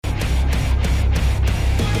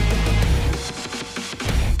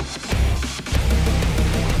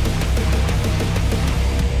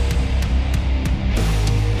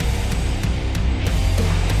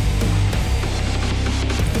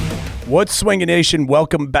What's Swingin' Nation?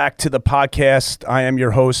 Welcome back to the podcast. I am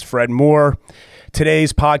your host, Fred Moore.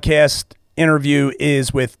 Today's podcast interview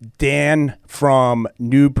is with Dan from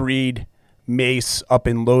New Breed Mace up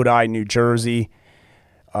in Lodi, New Jersey.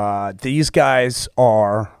 These guys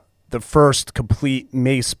are the first complete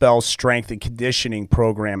Mace Bell strength and conditioning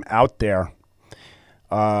program out there.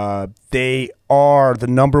 They are the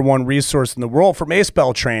number one resource in the world for Mace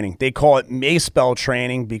Bell training. They call it Mace Bell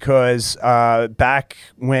training because back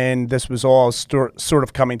when this was all sort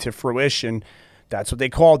of coming to fruition, that's what they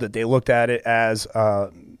called it. They looked at it as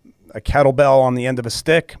a kettlebell on the end of a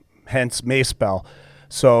stick, hence Mace Bell.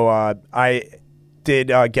 So I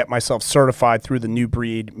did get myself certified through the New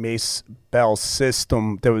Breed Mace Bell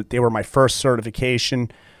system. They were my first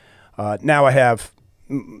certification. Now I have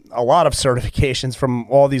a lot of certifications from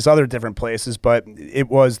all these other different places, but it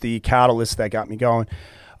was the catalyst that got me going.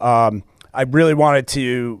 I really wanted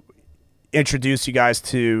to introduce you guys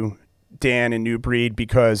to Dan and New Breed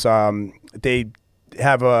because they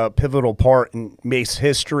have a pivotal part in Mace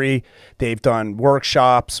history. They've done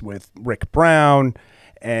workshops with Rick Brown,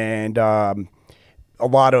 and a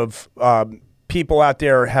lot of people out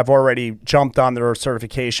there have already jumped on their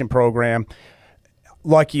certification program.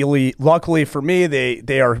 Luckily for me,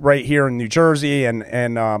 they are right here in New Jersey, and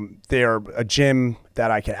they are a gym that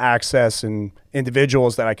I can access and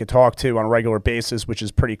individuals that I could talk to on a regular basis, which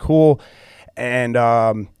is pretty cool. And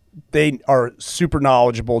they are super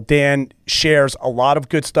knowledgeable. Dan shares a lot of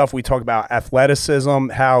good stuff. We talk about athleticism,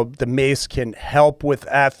 how the Mace can help with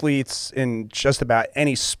athletes in just about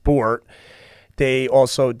any sport. They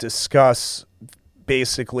also discuss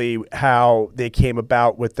basically how they came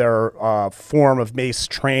about with their form of Mace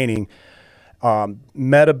training,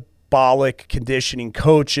 metabolic conditioning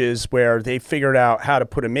coaches, where they figured out how to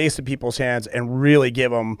put a Mace in people's hands and really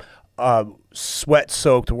give them a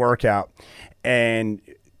sweat-soaked workout. And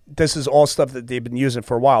this is all stuff that they've been using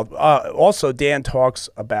for a while. Also, Dan talks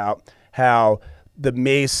about how the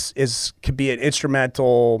Mace could be an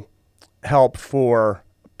instrumental help for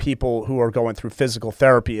people who are going through physical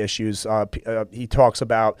therapy issues. He talks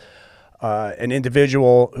about an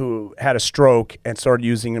individual who had a stroke and started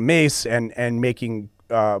using a Mace and making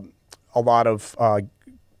a lot of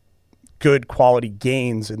good quality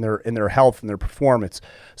gains in their health and their performance.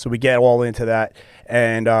 So we get all into that,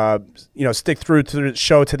 and stick through to the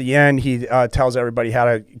show to the end. He tells everybody how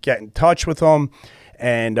to get in touch with him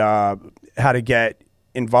and how to get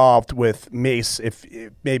involved with Mace if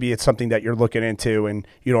maybe it's something that you're looking into and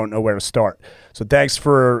you don't know where to start. So thanks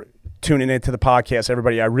for tuning into the podcast,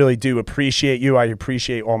 everybody. I really do appreciate you. I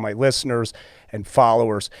appreciate all my listeners and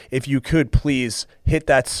followers. If you could please hit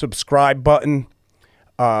that subscribe button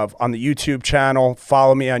on the YouTube channel.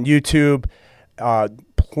 Follow me on YouTube.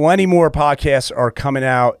 Plenty more podcasts are coming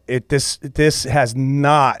out. This has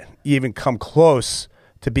not even come close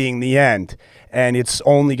to being the end, and it's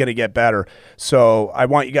only going to get better. So I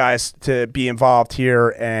want you guys to be involved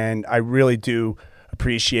here, and I really do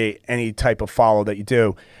appreciate any type of follow that you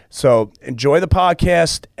do. So enjoy the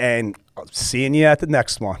podcast, and I'll see you at the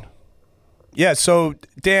next one. Yeah, so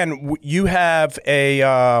Dan, you have a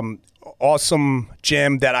awesome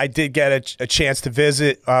gym that I did get a chance to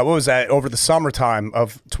visit. What was that, over the summertime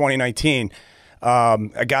of 2019?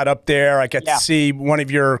 I got up there. I got to see one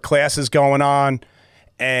of your classes going on.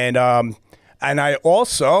 And I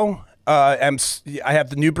also I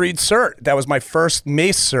have the New Breed cert. That was my first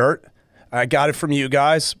Mace cert. I got it from you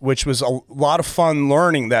guys, which was a lot of fun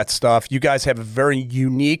learning that stuff. You guys have a very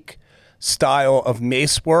unique style of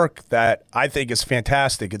Mace work that I think is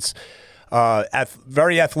fantastic. It's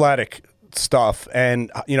very athletic stuff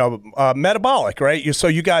and metabolic, right? So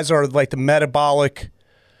you guys are like the metabolic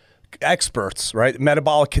experts, right?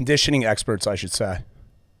 Metabolic conditioning experts, I should say.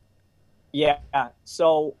 Yeah.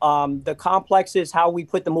 So the complex is how we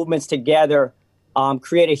put the movements together,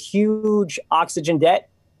 create a huge oxygen debt.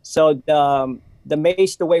 So the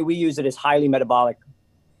Mace, the way we use it, is highly metabolic.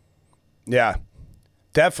 Yeah,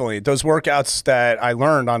 definitely. Those workouts that I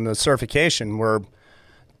learned on the certification were,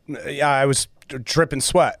 I was dripping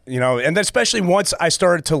sweat, and then especially once I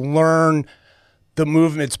started to learn the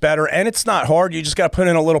movement's better, and it's not hard. You just got to put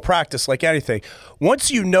in a little practice, like anything.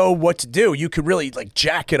 Once you know what to do, you could really like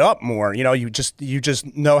jack it up more. You just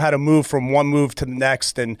know how to move from one move to the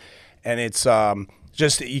next, and it's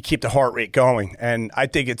just you keep the heart rate going. And I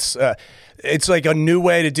think it's like a new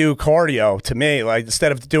way to do cardio to me. Like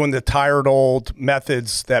instead of doing the tired old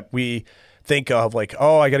methods that we think of, like,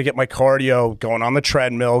 oh, I got to get my cardio going on the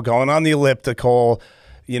treadmill, going on the elliptical.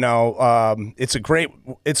 It's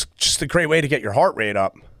just a great way to get your heart rate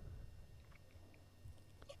up.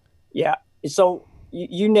 Yeah. So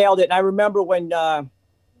you nailed it. And I remember when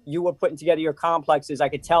you were putting together your complexes, I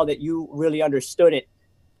could tell that you really understood it.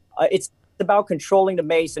 It's about controlling the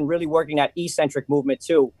mace and really working that eccentric movement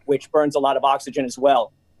too, which burns a lot of oxygen as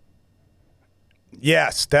well.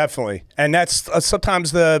 Yes, definitely. And that's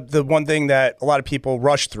sometimes the one thing that a lot of people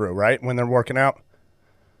rush through, right, when they're working out.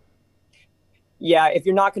 Yeah, if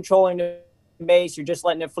you're not controlling the mace, you're just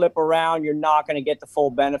letting it flip around, you're not going to get the full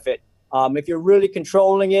benefit. If you're really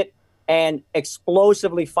controlling it and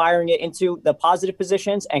explosively firing it into the positive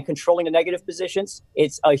positions and controlling the negative positions,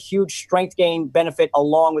 it's a huge strength gain benefit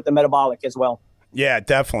along with the metabolic as well. Yeah,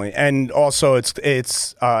 definitely. And also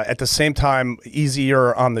it's at the same time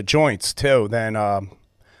easier on the joints too than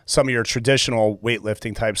some of your traditional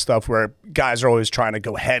weightlifting type stuff where guys are always trying to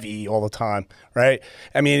go heavy all the time, right?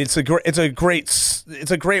 I mean, it's a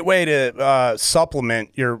great way to supplement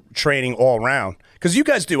your training all around, because you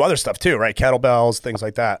guys do other stuff too, right? Kettlebells, things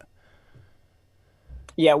like that.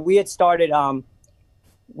 Yeah, we had started,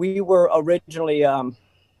 we were originally, I'm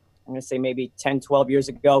going to say maybe 10, 12 years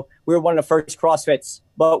ago, we were one of the first CrossFits,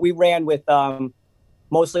 but we ran with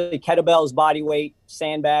mostly kettlebells, body weight,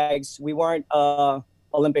 sandbags. We weren't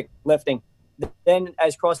Olympic lifting. Then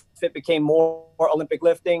as CrossFit became more Olympic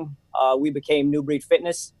lifting, we became New Breed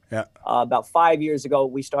Fitness. Yeah. About 5 years ago,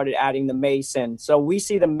 we started adding the mace in. So we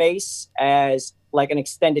see the mace as like an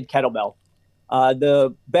extended kettlebell.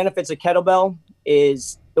 The benefits of kettlebell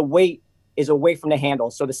is the weight is away from the handle.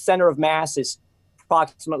 So the center of mass is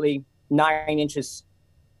approximately 9 inches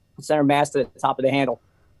center mass to the top of the handle.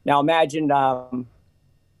 Now imagine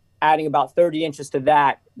adding about 30 inches to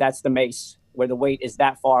that. That's the mace, where the weight is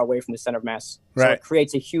that far away from the center of mass. Right. So it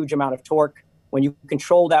creates a huge amount of torque. When you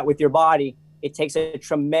control that with your body, it takes a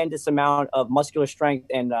tremendous amount of muscular strength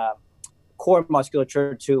and core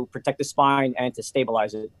musculature to protect the spine and to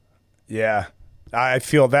stabilize it. Yeah, I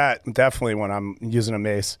feel that definitely when I'm using a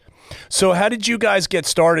mace. So how did you guys get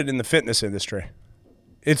started in the fitness industry?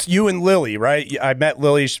 It's you and Lily, right? I met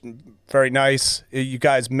Lily. She's very nice. You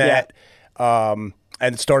guys met and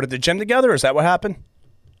started the gym together. Is that what happened?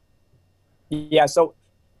 Yeah, so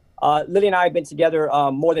Lily and I have been together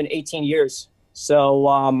more than 18 years.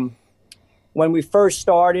 So when we first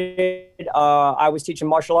started, I was teaching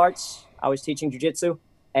martial arts. I was teaching jiu-jitsu.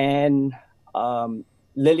 And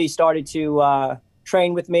Lily started to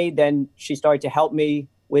train with me. Then she started to help me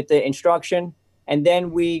with the instruction. And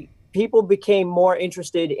then people became more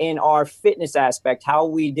interested in our fitness aspect, how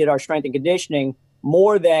we did our strength and conditioning,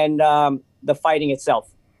 more than the fighting itself.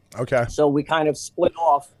 Okay. So we kind of split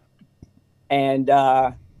off. And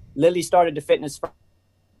Lily started the fitness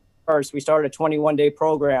first. We started a 21-day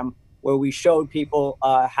program where we showed people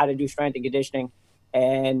how to do strength and conditioning.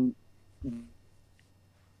 And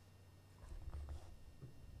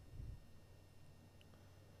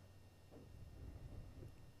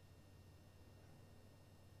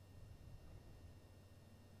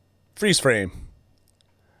freeze frame.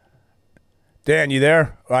 Dan, you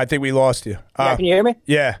there? Oh, I think we lost you. yeah, can you hear me?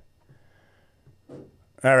 Yeah.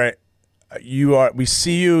 All right. You are. We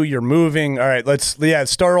see you. You're moving. All right. Let's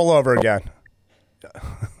start all over again.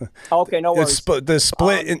 Okay, no worries. The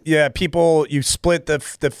split. People. You split the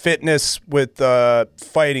fitness with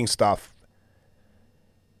fighting stuff.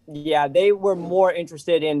 Yeah, they were more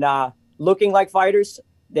interested in looking like fighters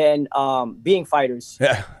than being fighters.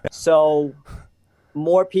 Yeah. So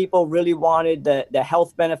more people really wanted the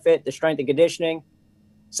health benefit, the strength and conditioning.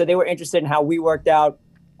 So they were interested in how we worked out.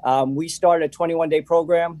 We started a 21-day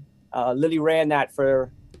program. Lily ran that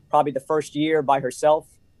for probably the first year by herself,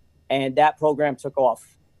 and that program took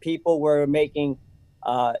off. People were making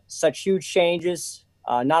such huge changes,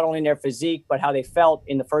 not only in their physique, but how they felt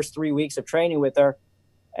in the first 3 weeks of training with her.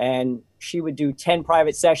 And she would do 10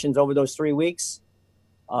 private sessions over those 3 weeks.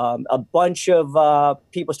 A bunch of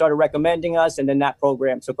people started recommending us, and then that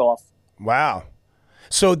program took off. Wow.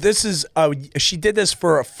 So this is she did this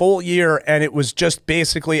for a full year, and it was just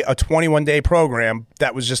basically a 21-day program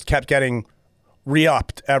that was just kept getting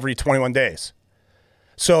re-upped every 21 days.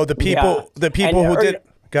 So the people who did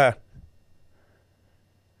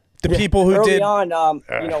early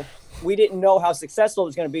on, we didn't know how successful it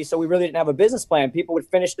was going to be, so we really didn't have a business plan. People would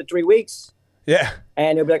finish the 3 weeks,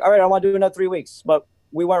 and they'd be like, "All right, I want to do another 3 weeks," but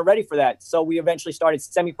we weren't ready for that. So we eventually started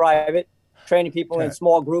semi-private, training people in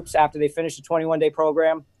small groups after they finished the 21-day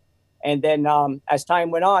program. And then as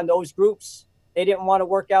time went on, those groups, they didn't want to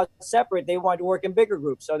work out separate. They wanted to work in bigger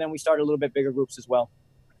groups. So then we started a little bit bigger groups as well.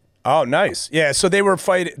 Oh, nice. Yeah. So they were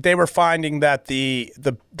finding that the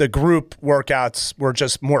group workouts were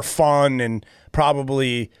just more fun, and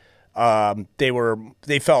probably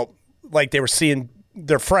they felt like they were seeing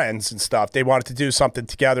their friends and stuff. They wanted to do something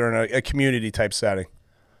together in a community type setting.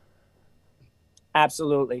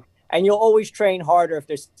 Absolutely. And you'll always train harder if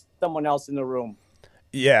there's someone else in the room.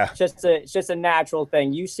 Yeah. It's just a natural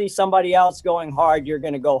thing. You see somebody else going hard, you're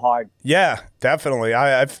going to go hard. Yeah, definitely.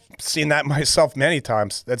 I've seen that myself many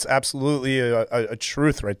times. That's absolutely a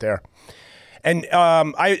truth right there. And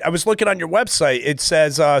I was looking on your website. It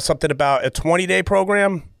says something about a 20-day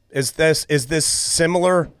program. Is this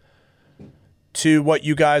similar to what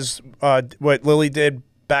you guys, what Lily did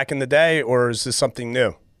back in the day, or is this something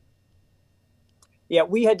new? Yeah,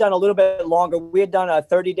 we had done a little bit longer. We had done a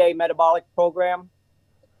 30-day metabolic program.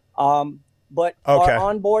 But Okay.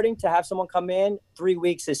 our onboarding to have someone come in, 3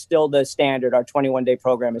 weeks is still the standard. Our 21-day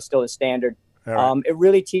program is still the standard. All right. It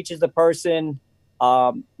really teaches the person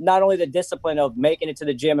not only the discipline of making it to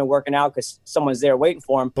the gym and working out because someone's there waiting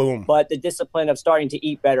for them, Boom. but the discipline of starting to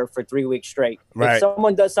eat better for 3 weeks straight. Right. If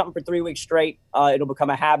someone does something for 3 weeks straight, it'll become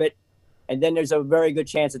a habit. And then there's a very good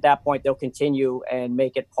chance at that point they'll continue and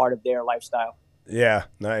make it part of their lifestyle. Yeah,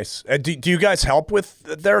 nice. Do you guys help with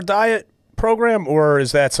their diet program, or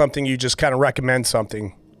is that something you just kind of recommend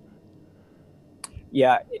something?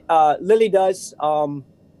 Yeah, Lily does.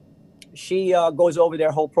 She goes over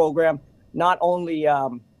their whole program, not only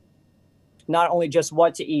just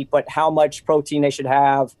what to eat, but how much protein they should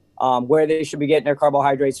have, where they should be getting their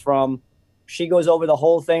carbohydrates from. She goes over the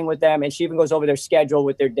whole thing with them, and she even goes over their schedule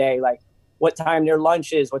with their day, like what time their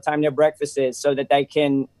lunch is, what time their breakfast is, so that they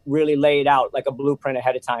can really lay it out like a blueprint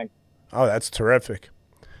ahead of time. Oh, that's terrific.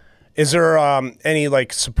 Is there any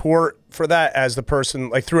like support for that as the person,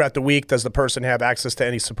 like throughout the week, does the person have access to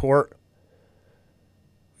any support?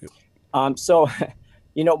 So,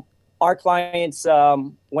 our clients,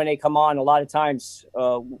 when they come on, a lot of times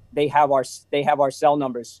they have our cell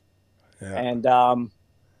numbers, Yeah. and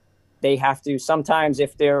they have to sometimes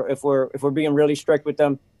if we're being really strict with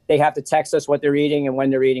them, they have to text us what they're eating and when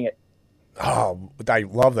they're eating it. Oh, I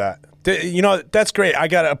love that. That's great. I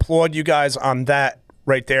got to applaud you guys on that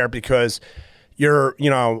right there, because you're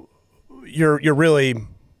really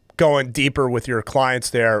going deeper with your clients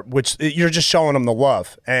there, which you're just showing them the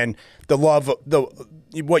love and the love,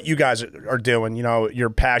 what you guys are doing, your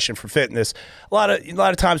passion for fitness. A lot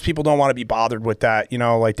of times people don't want to be bothered with that,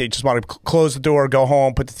 like they just want to close the door, go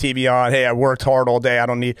home, put the TV on. Hey, I worked hard all day. I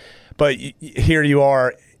don't need, but here you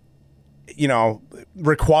are,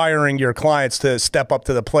 requiring your clients to step up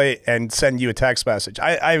to the plate and send you a text message.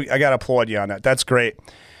 I got to applaud you on that. That's great.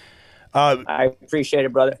 I appreciate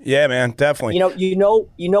it, brother. Yeah, man, definitely. You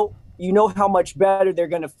know how much better they're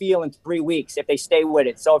going to feel in 3 weeks if they stay with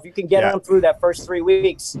it. So if you can get them through that first 3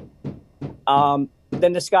 weeks, then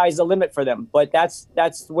the sky's the limit for them. But that's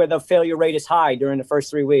where the failure rate is high during the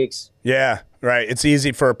first 3 weeks. Yeah, right. It's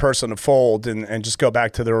easy for a person to fold and just go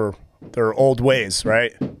back to their old ways,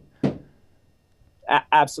 right?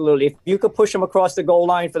 Absolutely. If you could push them across the goal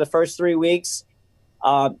line for the first 3 weeks,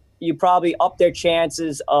 you probably up their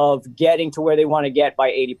chances of getting to where they want to get by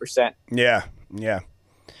 80%. Yeah.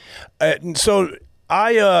 So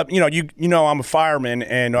I'm a fireman,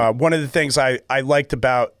 and one of the things I liked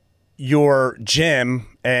about your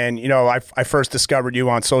gym, and I first discovered you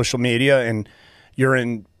on social media, and you're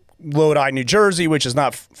in Lodi, New Jersey, which is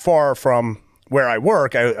not far from where I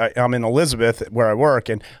work. I'm in Elizabeth where I work,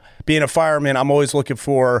 and being a fireman, I'm always looking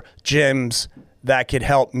for gyms that could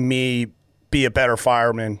help me be a better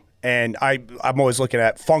fireman. And I'm always looking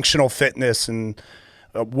at functional fitness and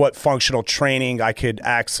what functional training I could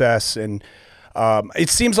access. And it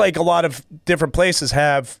seems like a lot of different places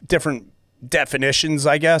have different definitions,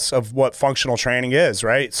 I guess, of what functional training is,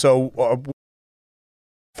 right? So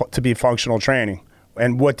to be functional training,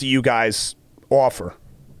 and what do you guys offer?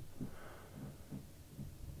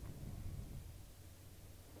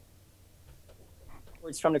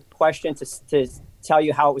 From the question to tell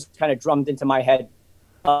you how it was kind of drummed into my head.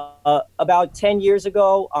 About 10 years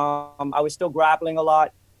ago, I was still grappling a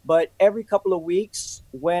lot, but every couple of weeks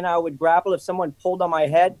when I would grapple, if someone pulled on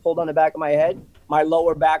the back of my head, my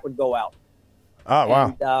lower back would go out. Oh,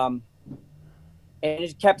 wow. And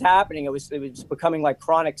it kept happening. It was becoming like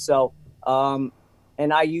chronic. So, and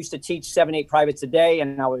I used to teach 7-8 privates a day,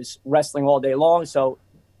 and I was wrestling all day long. So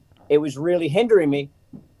it was really hindering me.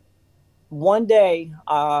 One day,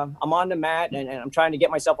 I'm on the mat and I'm trying to get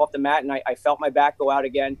myself off the mat, and I felt my back go out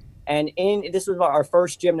again. And this was our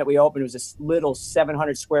first gym that we opened. It was this little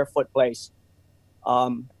 700 square foot place.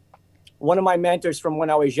 One of my mentors from when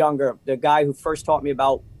I was younger, the guy who first taught me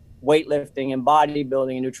about weightlifting and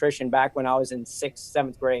bodybuilding and nutrition back when I was in 6th,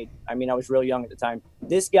 7th grade. I mean, I was real young at the time.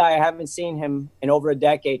 This guy, I haven't seen him in over a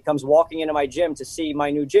decade, comes walking into my gym to see my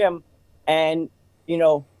new gym. And,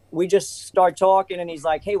 we just start talking, and he's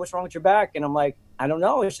like, "Hey, what's wrong with your back?" And I'm like, "I don't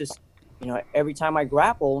know. It's just every time I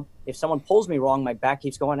grapple, if someone pulls me wrong, my back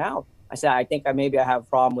keeps going out. I said, I think maybe I have a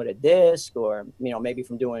problem with a disc, or, maybe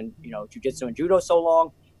from doing, jujitsu and judo so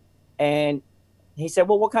long. And he said,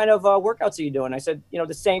 well, what kind of workouts are you doing? I said,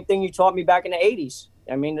 the same thing you taught me back in the 80s.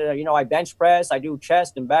 I mean, I bench press, I do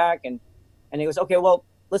chest and back. And he goes, okay, well,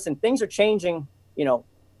 listen, things are changing,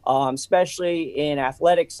 especially in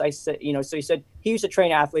athletics. I said, so he said he used to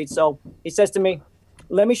train athletes. So he says to me,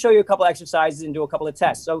 let me show you a couple exercises and do a couple of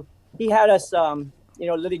tests. So he had us,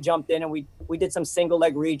 Lily jumped in, and we did some single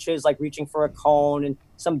leg reaches, like reaching for a cone, and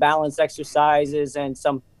some balance exercises, and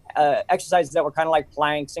some exercises that were kind of like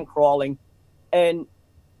planks and crawling. And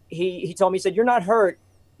he told me, he said, you're not hurt,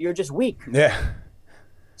 you're just weak. Yeah.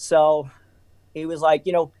 So he was like,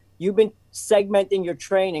 you've been segmenting your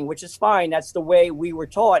training, which is fine. That's the way we were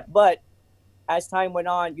taught. But as time went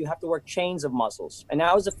on, you have to work chains of muscles. And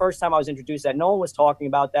that was the first time I was introduced to that. No one was talking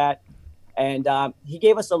about that. And he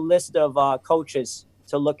gave us a list of coaches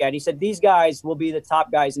to look at. He said, these guys will be the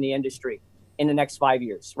top guys in the industry in the next 5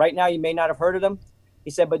 years. Right now, you may not have heard of them. He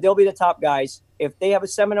said, but they'll be the top guys. If they have a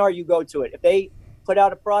seminar, you go to it. If they put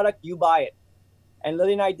out a product, you buy it. And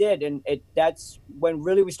Lily and I did. And that's when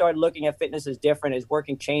really we started looking at fitness as different, as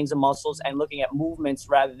working chains of muscles and looking at movements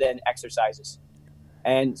rather than exercises.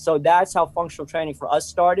 And so that's how functional training for us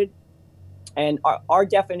started. And our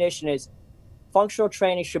definition is functional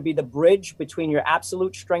training should be the bridge between your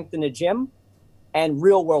absolute strength in the gym and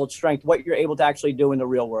real world strength, what you're able to actually do in the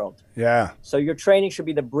real world. Yeah. So your training should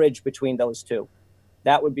be the bridge between those two.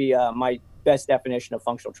 That would be my best definition of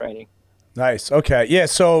functional training. Nice. Okay. Yeah.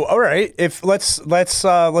 So, all right. If let's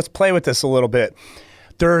play with this a little bit.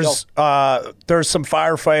 There's some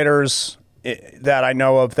firefighters that I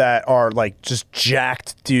know of that are like just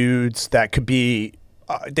jacked dudes that could be,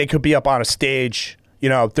 they could be up on a stage.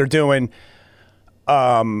 They're doing,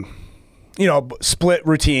 split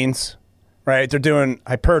routines, right? They're doing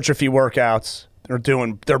hypertrophy workouts.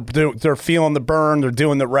 They're feeling the burn. They're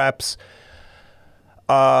doing the reps.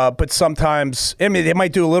 But sometimes, they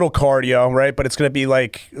might do a little cardio, right? But it's going to be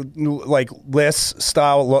like LISS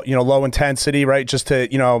style, low intensity, right? Just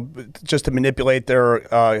to manipulate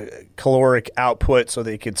their caloric output so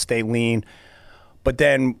they could stay lean. But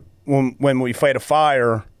then when we fight a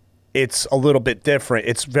fire, it's a little bit different.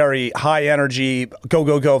 It's very high energy,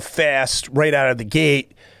 go fast right out of the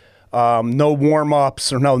gate. No warm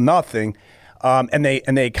ups or nothing. And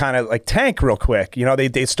they kind of like tank real quick.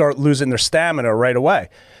 They start losing their stamina right away.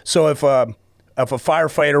 So if a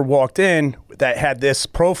firefighter walked in that had this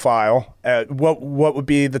profile, what would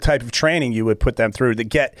be the type of training you would put them through to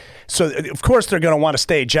get? So of course they're going to want to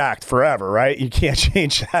stay jacked forever, right? You can't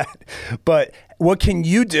change that. But what can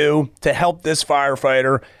you do to help this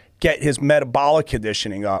firefighter get his metabolic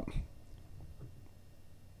conditioning up?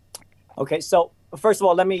 Okay, so first of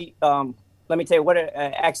all, let me tell you what an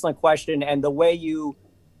excellent question, and the way you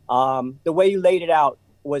laid it out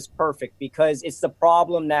was perfect, because it's the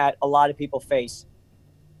problem that a lot of people face.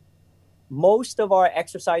 Most of our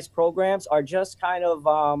exercise programs are just kind of,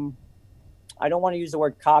 I don't want to use the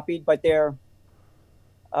word copied, but they're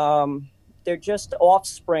just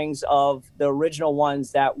offsprings of the original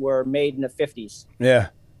ones that were made in the 50s. Yeah.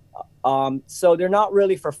 So they're not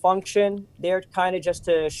really for function. They're kind of just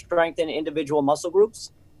to strengthen individual muscle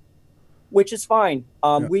groups, which is fine.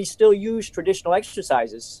 We still use traditional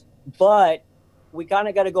exercises, but we kind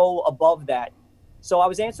of got to go above that. So I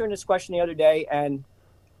was answering this question the other day, and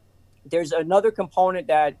there's another component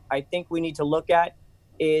that I think we need to look at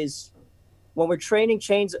is when we're training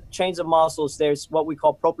chains of muscles, there's what we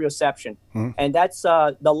call proprioception. Mm-hmm. And that's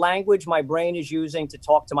the language my brain is using to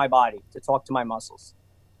talk to my body, to talk to my muscles.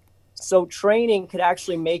 So training could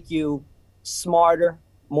actually make you smarter,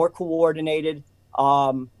 more coordinated,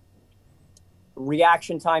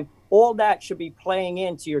 reaction time, all that should be playing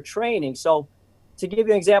into your training. So to give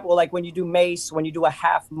you an example, like when you do mace, when you do a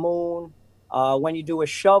half moon, when you do a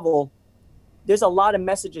shovel, there's a lot of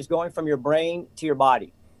messages going from your brain to your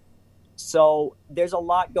body. So there's a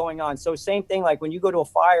lot going on. So same thing, like when you go to a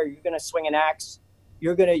fire, you're going to swing an axe.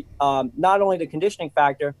 You're going to, not only the conditioning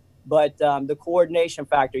factor, but the coordination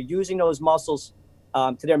factor, using those muscles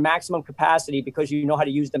to their maximum capacity, because you know how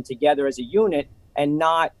to use them together as a unit and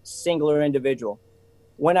not singular individual.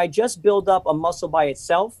 When I just build up a muscle by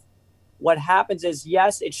itself, what happens is,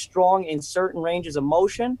 yes, it's strong in certain ranges of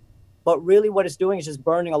motion, but really what it's doing is just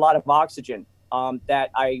burning a lot of oxygen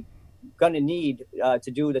that I'm going to need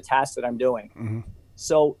to do the task that I'm doing. Mm-hmm.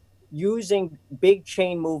 So using big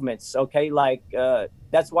chain movements, okay, like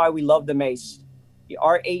that's why we love the mace.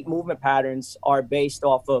 Our 8 movement patterns are based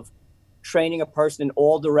off of training a person in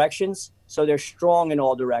all directions, so they're strong in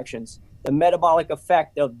all directions. the metabolic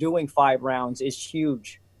effect of doing 5 rounds is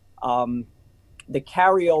huge. The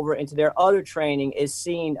carryover into their other training is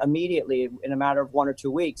seen immediately in a matter of 1 or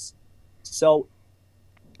 2 weeks. So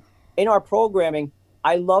in our programming,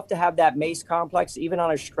 I love to have that MACE complex, even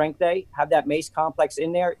on a strength day, have that MACE complex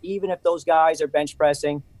in there. Even if those guys are bench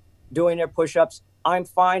pressing, doing their push-ups, I'm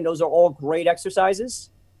fine. Those are all great exercises,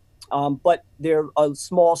 but they're a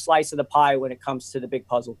small slice of the pie when it comes to the big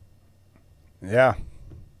puzzle. Yeah,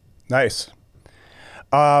 nice.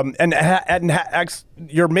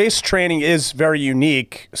 Your MACE training is very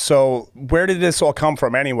unique. So where did this all come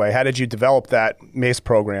from anyway? How did you develop that MACE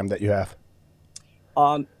program that you have?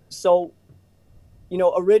 So,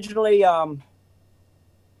 originally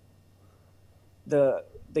the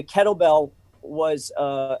kettlebell was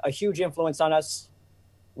a huge influence on us.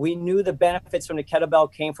 We knew the benefits from the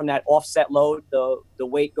kettlebell came from that offset load, the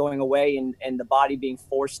weight going away and the body being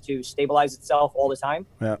forced to stabilize itself all the time.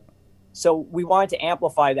 Yeah. So we wanted to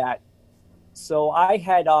amplify that. So I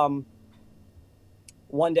had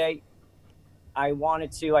one day I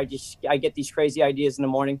get these crazy ideas in the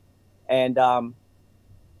morning, and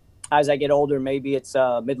as I get older, maybe it's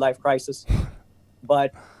a midlife crisis,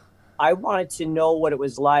 but I wanted to know what it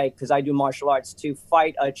was like, because I do martial arts, to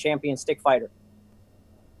fight a champion stick fighter.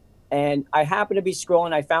 And I happened to be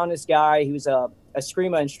scrolling. I found this guy. He was a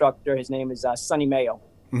Eskrima instructor. His name is Sonny Mayo.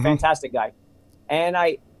 Mm-hmm. Fantastic guy. And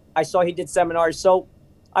I saw he did seminars. So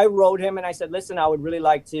I wrote him and I said, listen, I would really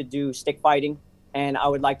like to do stick fighting and I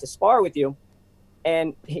would like to spar with you.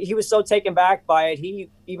 And he was so taken back by it. He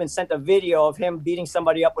even sent a video of him beating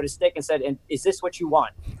somebody up with a stick and said, is this what you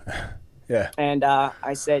want? Yeah. And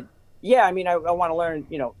I said, yeah, I mean, I want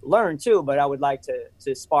to learn too, but I would like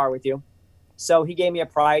to spar with you. So he gave me a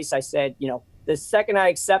price. I said, the second I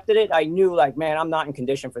accepted it, I knew, like, man, I'm not in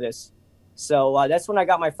condition for this. So that's when I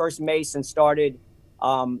got my first mace and started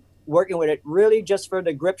working with it really just for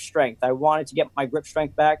the grip strength. I wanted to get my grip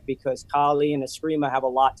strength back because Kali and Eskrima have a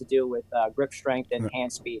lot to do with grip strength and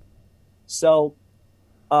hand speed. So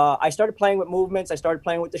I started playing with movements. I started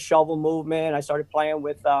playing with the shovel movement. I started playing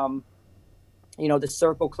with, the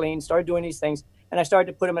circle clean, started doing these things. And I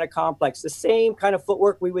started to put them in a complex. The same kind of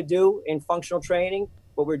footwork we would do in functional training,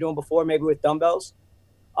 what we were doing before, maybe with dumbbells,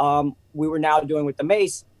 we were now doing with the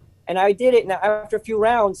mace. And I did it. Now, after a few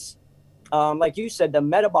rounds, like you said, the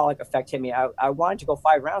metabolic effect hit me. I wanted to go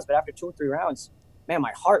 5 rounds, but after 2 or 3 rounds, man,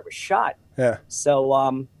 my heart was shot. Yeah.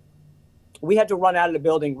 So we had to run out of the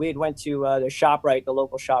building. We had went to the ShopRite, the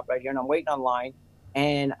local ShopRite here, and I'm waiting online.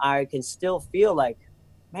 And I can still feel like,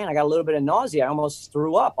 man, I got a little bit of nausea. I almost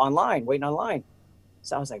threw up waiting online.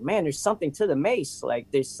 So I was like, man, there's something to the mace. Like,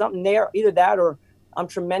 there's something there, either that or I'm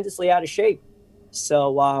tremendously out of shape.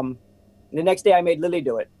 So the next day I made Lily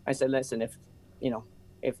do it. I said, listen, if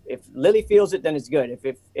Lily feels it, then it's good.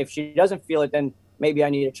 If she doesn't feel it, then maybe I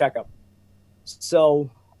need a checkup. So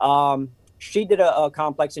she did a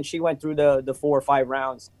complex and she went through the 4 or 5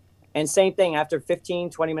 rounds. And same thing, after 15,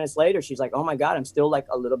 20 minutes later, she's like, oh my God, I'm still like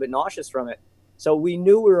a little bit nauseous from it. So we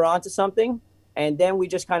knew we were onto something. And then we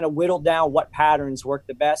just kind of whittled down what patterns worked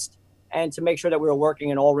the best, and to make sure that we were working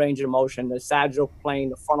in all range of motion, the sagittal plane,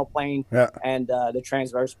 the frontal plane, and the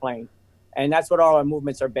transverse plane. And that's what all our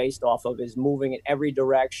movements are based off of, is moving in every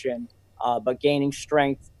direction, but gaining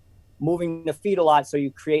strength, moving the feet a lot. So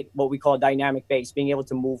you create what we call a dynamic base, being able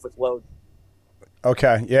to move with load.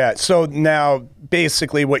 Okay. Yeah. So now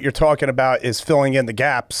basically what you're talking about is filling in the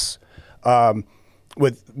gaps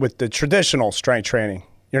with the traditional strength training.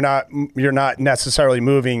 You're not necessarily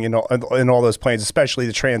moving in all those planes, especially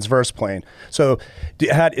the transverse plane. So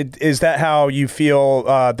is that how you feel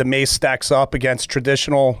the mace stacks up against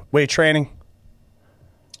traditional weight training?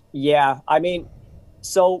 Yeah, I mean,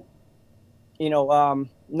 so,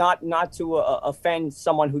 not to offend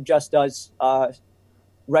someone who just does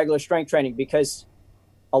regular strength training, because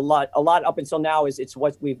a lot up until now it's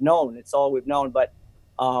what we've known. It's all we've known. But,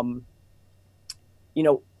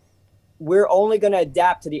 we're only going to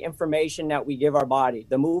adapt to the information that we give our body.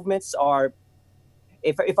 The movements are,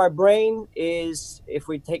 if our brain is, if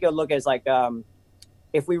we take a look as like,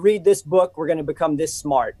 if we read this book, we're going to become this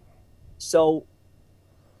smart. So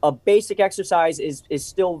a basic exercise is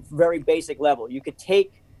still very basic level. You could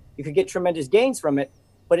get tremendous gains from it,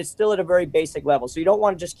 but it's still at a very basic level. So you don't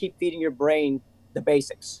want to just keep feeding your brain the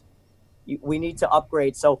basics. We need to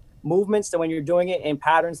upgrade. So movements, that when you're doing it in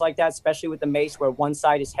patterns like that, especially with the mace where one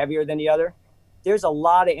side is heavier than the other, there's a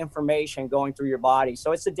lot of information going through your body.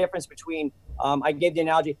 So it's the difference between, I gave the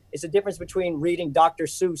analogy, it's the difference between reading Dr.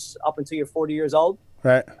 Seuss up until you're 40 years old.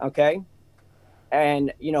 Right. Okay.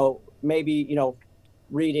 And, maybe,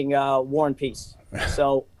 reading War and Peace.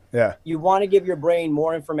 So Yeah. You want to give your brain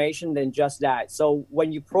more information than just that. So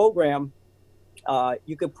when you program,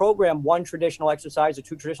 you could program one traditional exercise or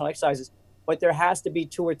two traditional exercises, but there has to be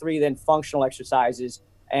two or three then functional exercises.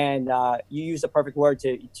 And you use the perfect word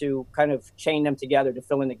to kind of chain them together to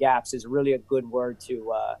fill in the gaps is really a good word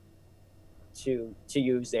to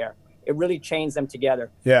use there. It really chains them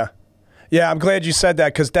together. Yeah. Yeah, I'm glad you said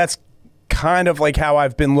that, because that's kind of like how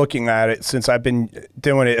I've been looking at it since I've been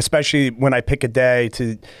doing it, especially when I pick a day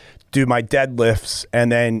to do my deadlifts, and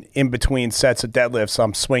then in between sets of deadlifts,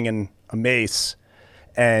 I'm swinging a mace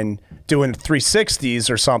and doing 360s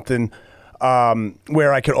or something,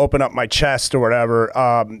 where I could open up my chest or whatever,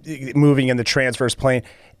 moving in the transverse plane.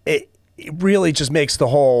 It really just makes the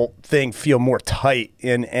whole thing feel more tight,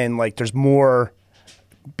 and like there's more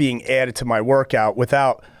being added to my workout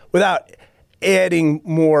without adding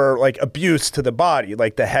more like abuse to the body,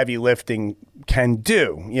 like the heavy lifting can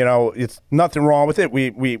do. You know, it's nothing wrong with it.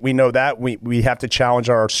 We know that we have to challenge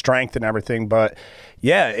our strength and everything, but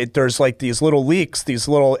yeah, there's like these little leaks, these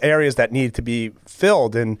little areas that need to be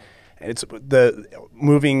filled, and it's the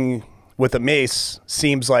moving with a mace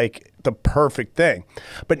seems like the perfect thing.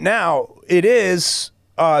 But now it is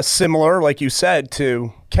similar, like you said,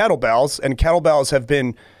 to kettlebells, and kettlebells have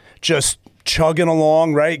been just chugging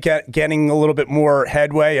along, right? Getting a little bit more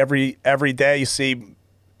headway every day. You see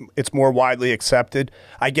it's more widely accepted.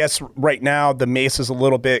 I guess right now the mace is a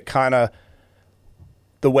little bit kind of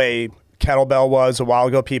the way kettlebell was a while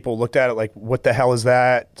ago. People looked at it like, what the hell is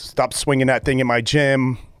that? Stop swinging that thing in my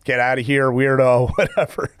gym. Get out of here, weirdo,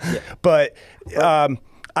 whatever. Yeah. But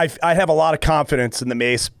I have a lot of confidence in the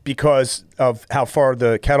mace because of how far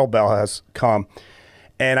the kettlebell has come.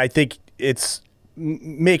 And I think it's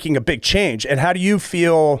making a big change. And how do you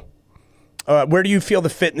feel, where do you feel the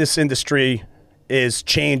fitness industry is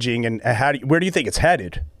changing, and where do you think it's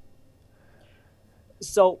headed?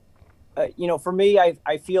 So, for me,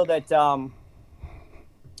 I feel that,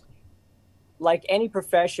 like any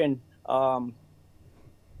profession,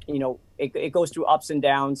 it goes through ups and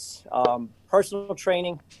downs. Personal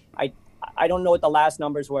training, I don't know what the last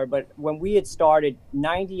numbers were, but when we had started,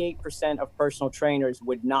 98% of personal trainers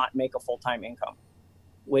would not make a full-time income,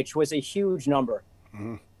 which was a huge number.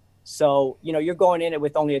 Mm-hmm. So, you're going in it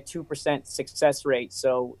with only a 2% success rate.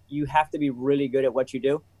 So you have to be really good at what you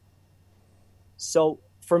do. So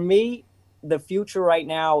for me, the future right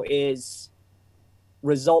now is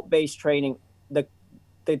result-based training. The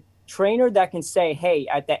trainer that can say, hey,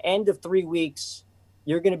 at the end of 3 weeks,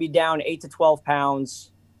 you're going to be down 8 to 12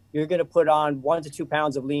 pounds. You're going to put on 1 to 2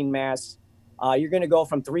 pounds of lean mass. You're going to go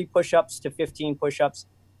from 3 push-ups to 15 push-ups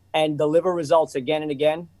and deliver results again and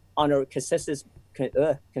again on a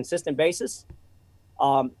consistent basis.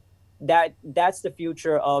 That's the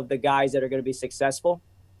future of the guys that are going to be successful.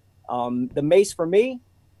 The mace for me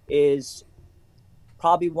is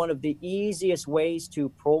probably one of the easiest ways to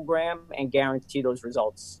program and guarantee those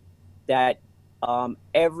results, that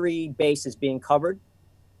every base is being covered.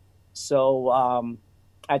 So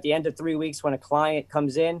at the end of 3 weeks, when a client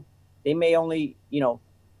comes in, they may only,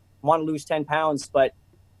 want to lose 10 pounds, but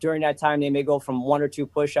during that time, they may go from 1 or 2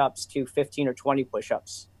 push-ups to 15 or 20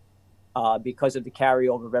 push-ups because of the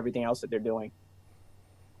carryover of everything else that they're doing.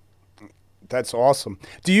 That's awesome.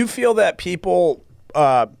 Do you feel that people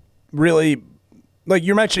really, like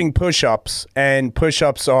you're mentioning push-ups, and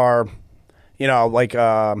push-ups are,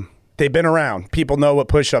 they've been around. People know what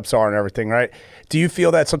push-ups are and everything, right? Do you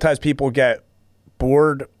feel that sometimes people get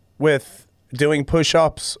bored with doing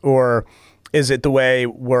push-ups, or is it the way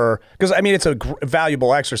because it's a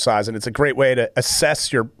valuable exercise and it's a great way to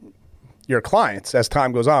assess your clients as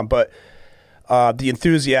time goes on, but the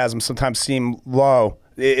enthusiasm sometimes seem low.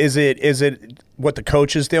 Is it what the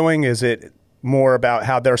coach is doing? Is it more about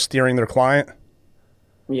how they're steering their client?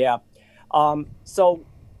 Yeah. So,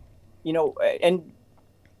 and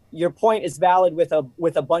your point is valid with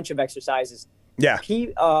a bunch of exercises. Yeah.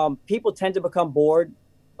 People tend to become bored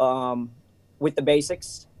with the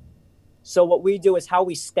basics. So what we do is how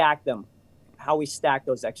we stack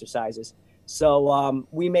those exercises. So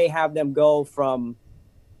we may have them go from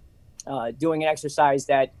doing an exercise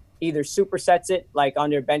that either supersets it, like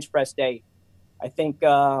on their bench press day. I think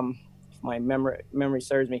if my memory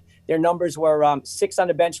serves me, their numbers were 6 on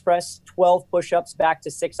the bench press, 12 push-ups, back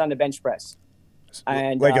to 6 on the bench press.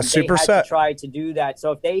 And like a superset? They had to try to do that.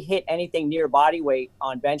 So if they hit anything near body weight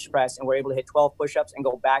on bench press and were able to hit 12 push-ups and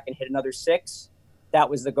go back and hit another 6, that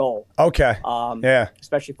was the goal. Okay. Yeah.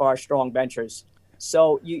 Especially for our strong benchers.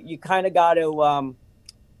 So you kind of got to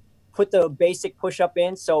put the basic push-up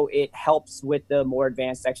in so it helps with the more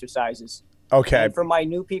advanced exercises. Okay. And for my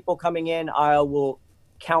new people coming in, I will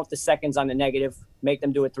count the seconds on the negative. make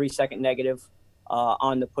them do a 3-second negative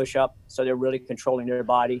on the push-up. So they're really controlling their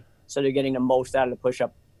body. So they're getting the most out of the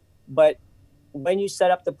push-up. But when you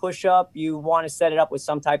set up the push-up, you want to set it up with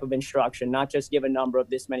some type of instruction, not just give a number of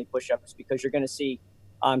this many push-ups, because you're going to see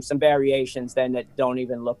some variations then that don't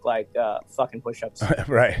even look like fucking push-ups.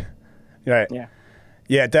 Right. Yeah.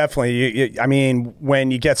 Yeah, definitely. I mean,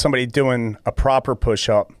 when you get somebody doing a proper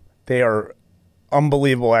push-up, they are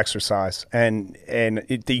unbelievable exercise, and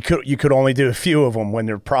you could only do a few of them when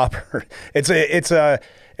they're proper. It's a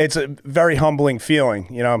very humbling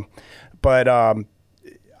feeling, you know. But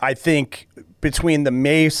I think between the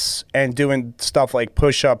mace and doing stuff like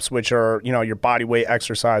push-ups, which are, you know, your body weight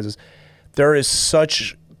exercises, there is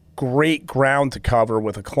such great ground to cover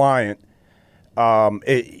with a client.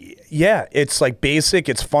 It's like basic,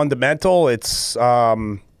 it's fundamental, it's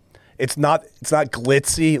not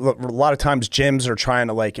glitzy. A lot of times gyms are trying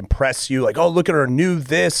to like impress you, like, oh, look at our new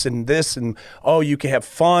this, and oh, you can have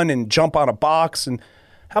fun and jump on a box, and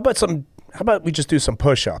how about we just do some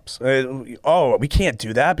push-ups? Oh, we can't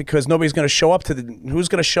do that because nobody's going to show up who's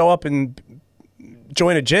going to show up and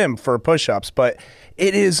join a gym for push-ups? But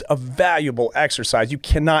it is a valuable exercise. You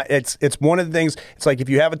cannot, it's one of the things, it's like if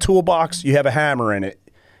you have a toolbox, you have a hammer in it.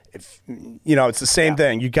 If, you know, it's the same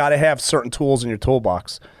thing. You got to have certain tools in your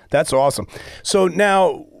toolbox. That's awesome. So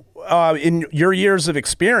now, in your years of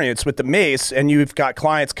experience with the mace, and you've got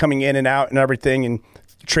clients coming in and out and everything, and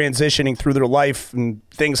transitioning through their life, and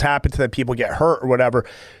things happen to them, people get hurt or whatever.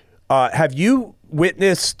 Have you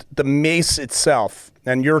witnessed the mace itself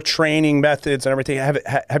and your training methods and everything?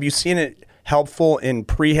 Have you seen it helpful in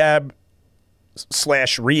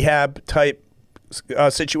prehab/rehab type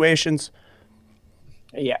situations?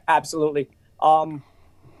 Yeah, absolutely.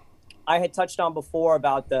 I had touched on before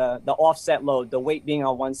about the offset load, the weight being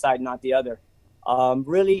on one side, not the other,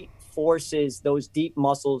 really forces those deep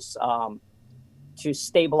muscles to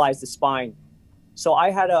stabilize the spine. So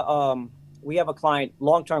I had we have a client,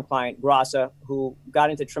 long-term client, Grasa, who got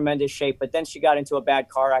into tremendous shape, but then she got into a bad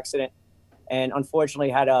car accident and unfortunately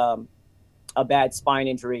had a bad spine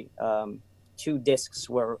injury. 2 discs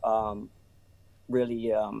were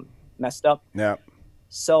really messed up. Yeah.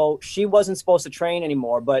 So she wasn't supposed to train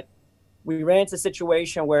anymore, but we ran into a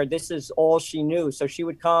situation where this is all she knew. So she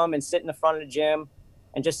would come and sit in the front of the gym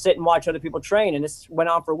and just sit and watch other people train. And this went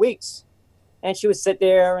on for weeks. And she would sit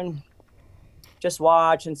there and just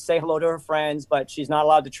watch and say hello to her friends, but she's not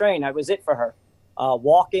allowed to train. That was it for her.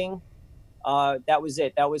 Walking, that was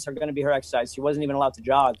it. That was going to be her exercise. She wasn't even allowed to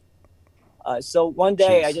jog. So one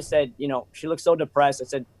day I just said, you know, she looked so depressed. I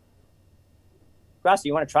said, Grassi,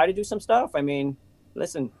 you want to try to do some stuff? I mean,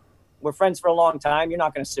 listen, we're friends for a long time. You're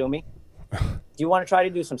not going to sue me. Do you want to try to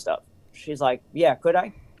do some stuff? She's like, yeah, could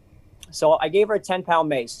I? So I gave her a 10-pound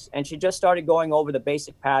mace, and she just started going over the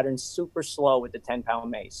basic patterns super slow with the 10-pound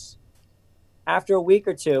mace. After a week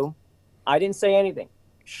or two, I didn't say anything.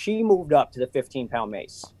 She moved up to the 15-pound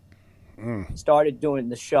mace, started doing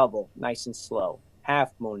the shovel nice and slow,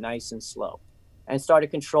 half moon nice and slow, and started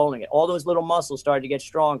controlling it. All those little muscles started to get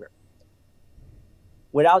stronger.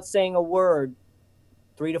 Without saying a word,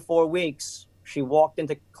 3 to 4 weeks, she walked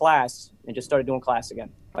into class and just started doing class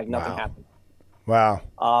again, like nothing happened. Wow.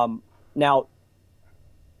 Now,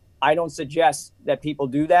 I don't suggest that people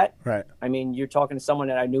do that. Right. I mean, you're talking to someone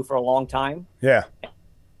that I knew for a long time. Yeah.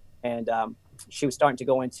 And she was starting to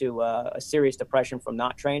go into a serious depression from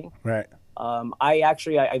not training. Right. I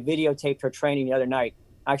videotaped her training the other night.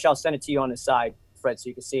 Actually, I'll send it to you on the side, Fred, so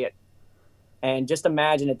you can see it. And just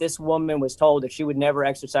imagine that this woman was told that she would never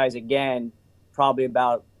exercise again, probably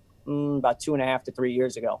about 2.5 to 3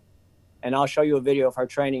 years ago. And I'll show you a video of her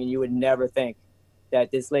training, and you would never think that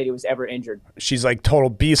this lady was ever injured. She's like total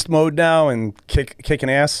beast mode now and kicking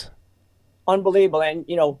ass. Unbelievable. And,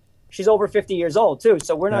 you know, she's over 50 years old too.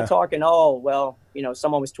 So we're not talking, oh, well, you know,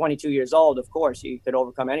 someone was 22 years old. Of course, you could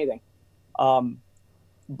overcome anything.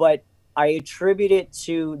 But I attribute it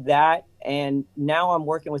to that. And now I'm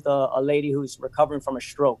working with a lady who's recovering from a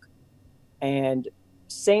stroke. And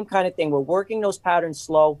same kind of thing. We're working those patterns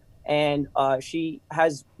slow. And she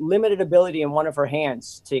has limited ability in one of her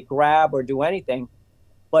hands to grab or do anything.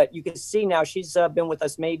 But you can see now she's been with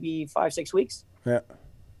us maybe 5-6 weeks. Yeah.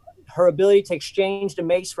 Her ability to exchange the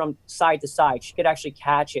mace from side to side, she could actually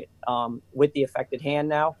catch it with the affected hand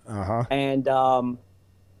now. Uh-huh. And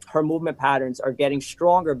her movement patterns are getting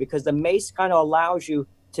stronger because the mace kind of allows you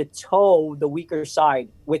to toe the weaker side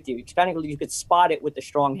with you. Technically, you could spot it with the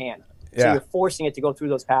strong hand. Yeah. So you're forcing it to go through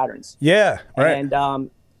those patterns. Yeah, right. And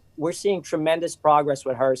we're seeing tremendous progress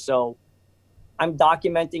with her. So I'm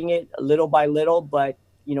documenting it little by little, but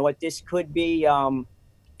you know what, this could be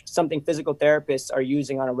something physical therapists are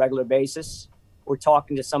using on a regular basis. we're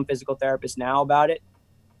talking to some physical therapists now about it.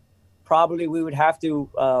 Probably we would have to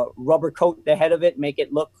rubber coat the head of it, make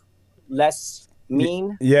it look less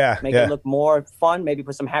mean, make it look more fun, maybe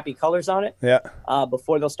put some happy colors on it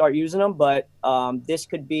before they'll start using them. But this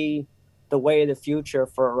could be the way of the future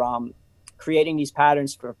for creating these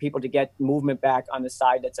patterns for people to get movement back on the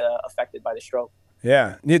side that's affected by the stroke.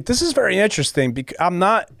 Yeah, this is very interesting because I'm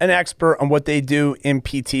not an expert on what they do in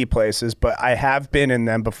PT places, but I have been in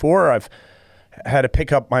them before. I've had to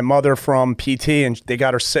pick up my mother from PT, and they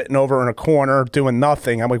got her sitting over in a corner doing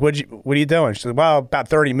nothing. I'm like, what are you doing? She said, well, about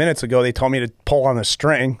 30 minutes ago, they told me to pull on the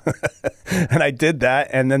string, and I did that,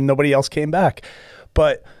 and then nobody else came back.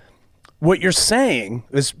 But what you're saying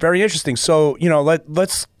is very interesting. So,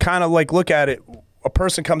 let's kind of like look at it. A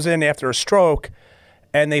person comes in after a stroke,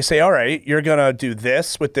 and they say, all right, you're going to do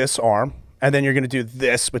this with this arm, and then you're going to do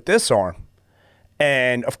this with this arm.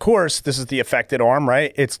 And, of course, this is the affected arm,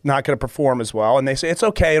 right? It's not going to perform as well. And they say, it's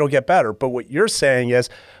okay, it'll get better. But what you're saying is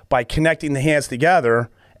by connecting the hands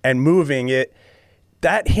together and moving it,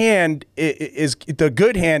 that hand is the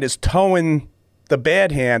good hand is towing the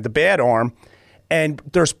bad hand, the bad arm. And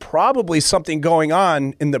there's probably something going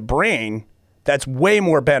on in the brain that's way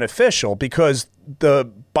more beneficial because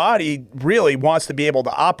the body really wants to be able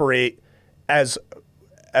to operate as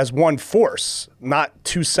one force, not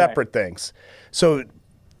two separate things. So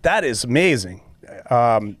that is amazing.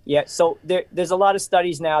 So there's a lot of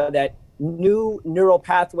studies now that new neural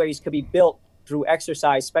pathways could be built through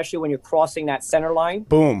exercise, especially when you're crossing that center line.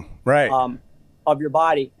 Boom, right. Of your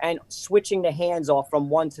body and switching the hands off from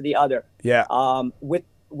one to the other. Yeah.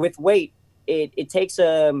 With weight, it takes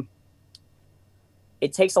a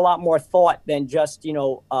lot more thought than just,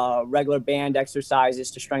 regular band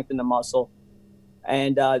exercises to strengthen the muscle.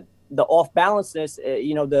 And the off balanceness,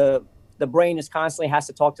 the brain is constantly has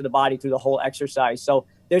to talk to the body through the whole exercise. So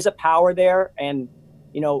there's a power there, and,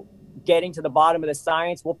 getting to the bottom of the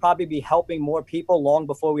science will probably be helping more people long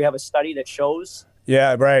before we have a study that shows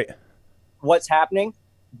what's happening,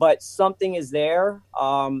 but something is there.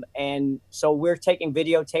 And so we're taking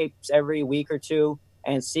videotapes every week or two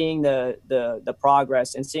and seeing the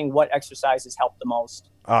progress and seeing what exercises help the most.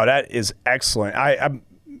 Oh, that is excellent. I'm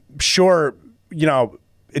sure,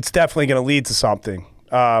 it's definitely going to lead to something.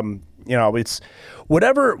 It's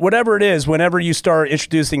whatever it is, whenever you start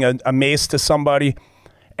introducing a mace to somebody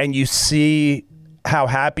and you see how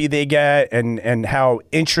happy they get and how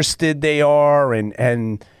interested they are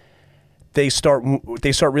and they start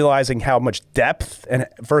realizing how much depth and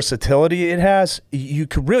versatility it has, you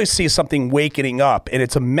could really see something wakening up, and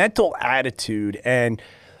it's a mental attitude. And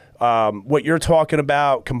what you're talking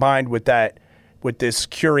about combined with that, with this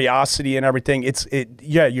curiosity and everything,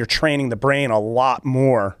 you're training the brain a lot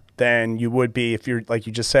more than you would be if you're, like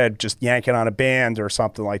you just said, just yanking on a band or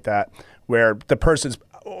something like that, where the person's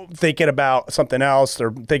thinking about something else.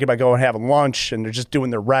 They're thinking about going and having lunch, and they're just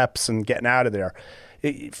doing their reps and getting out of there.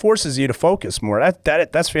 It forces you to focus more.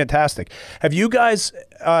 That's fantastic. Have you guys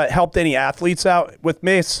helped any athletes out with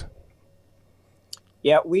mace?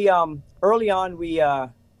 Yeah, we early on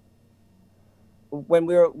when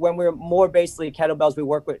we were more basically kettlebells, we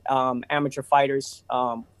work with amateur fighters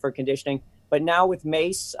for conditioning. But now with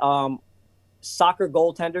mace, soccer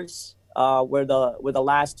goaltenders were the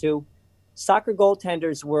last two. Soccer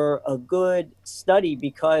goaltenders were a good study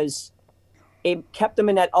because it kept them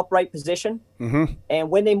in that upright position. Mm-hmm. And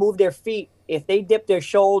when they move their feet, if they dip their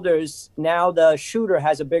shoulders, now the shooter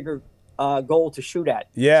has a bigger goal to shoot at.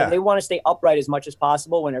 Yeah. So they want to stay upright as much as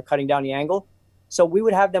possible when they're cutting down the angle. So we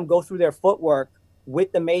would have them go through their footwork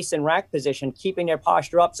with the mace and rack position, keeping their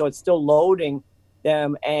posture up so it's still loading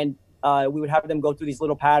them. And we would have them go through these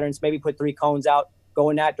little patterns, maybe put 3 cones out, go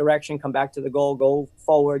in that direction, come back to the goal, go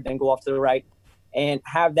forward, then go off to the right, and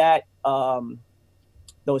have that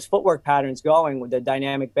those footwork patterns going with the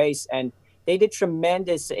dynamic base. And they did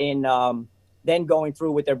tremendous in then going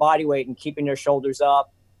through with their body weight and keeping their shoulders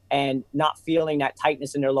up and not feeling that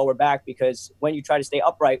tightness in their lower back, because when you try to stay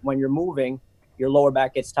upright, when you're moving, your lower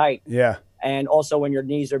back gets tight. Yeah. And also when your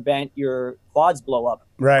knees are bent, your quads blow up.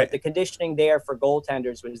 Right. But the conditioning there for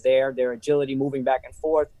goaltenders was there, their agility moving back and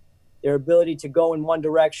forth, their ability to go in one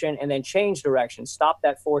direction and then change direction, stop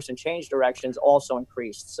that force and change directions also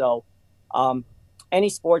increased. So any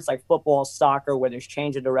sports like football, soccer, where there's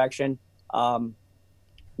change of direction,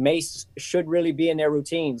 mace should really be in their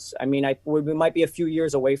routines. I mean, we might be a few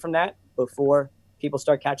years away from that before people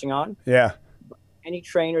start catching on. Yeah. Any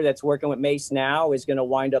trainer that's working with mace now is going to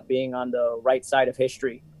wind up being on the right side of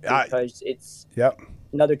history, because it's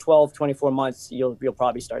another 12, 24 months, you'll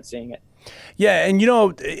probably start seeing it. Yeah, and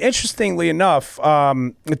interestingly enough,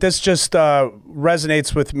 this just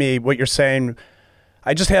resonates with me, what you're saying.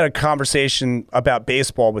 I just had a conversation about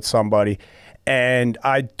baseball with somebody, and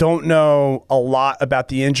I don't know a lot about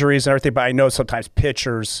the injuries and everything, but I know sometimes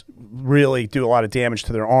pitchers really do a lot of damage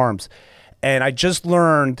to their arms. And I just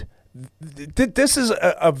learned this is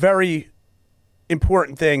a very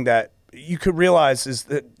important thing that you could realize is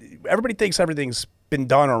that everybody thinks everything's been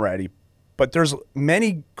done already, but there's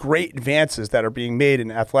many great advances that are being made in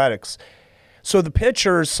athletics. So the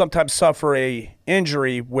pitchers sometimes suffer a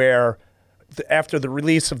injury where after the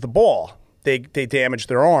release of the ball, they damage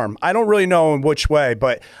their arm. I don't really know in which way,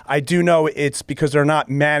 but I do know it's because they're not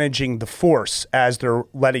managing the force as they're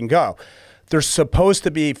letting go. They're supposed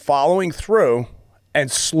to be following through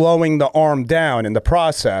and slowing the arm down in the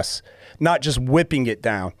process, not just whipping it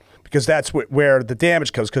down, because that's where the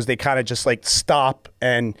damage goes, because they kind of just like stop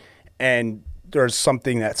and there's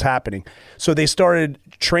something that's happening. So they started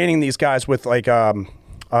training these guys with like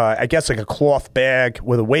I guess like a cloth bag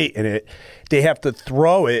with a weight in it. They have to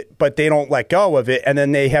throw it, but they don't let go of it, and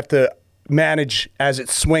then they have to manage as it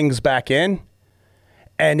swings back in,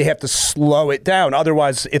 and they have to slow it down.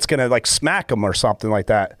 Otherwise, it's going to like smack them or something like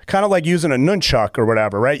that. Kind of like using a nunchuck or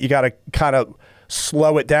whatever, right? You got to kind of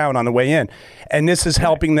slow it down on the way in. And this is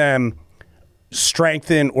helping them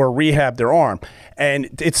strengthen or rehab their arm. And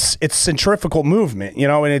it's centrifugal movement,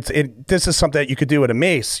 and this is something that you could do with a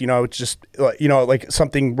mace, it's just, like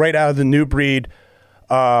something right out of the new breed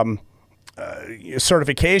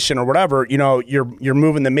certification or whatever, you're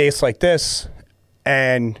moving the mace like this,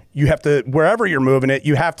 and you have to, wherever you're moving it,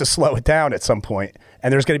 you have to slow it down at some point,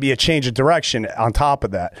 and there's going to be a change of direction on top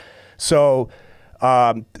of that. So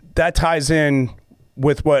that ties in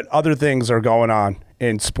with what other things are going on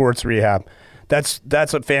in sports rehab. That's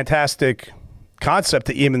a fantastic concept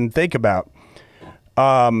to even think about.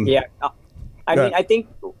 I mean, I think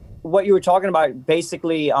what you were talking about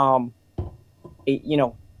basically,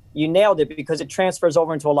 you nailed it, because it transfers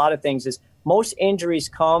over into a lot of things. Is most injuries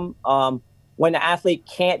come when the athlete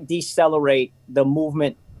can't decelerate the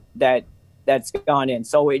movement that's gone in.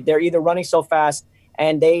 So they're either running so fast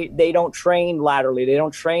and they don't train laterally, they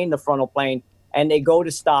don't train the frontal plane, and they go to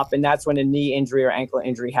stop, and that's when a knee injury or ankle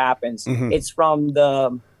injury happens. Mm-hmm. It's from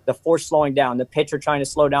the force slowing down, the pitcher trying to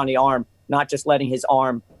slow down the arm, not just letting his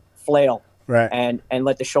arm flail, right, and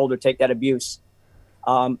let the shoulder take that abuse.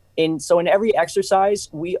 So in every exercise,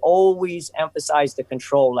 we always emphasize the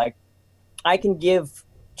control. Like, I can give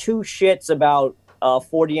two shits about a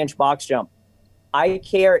 40-inch box jump. I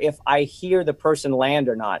care if I hear the person land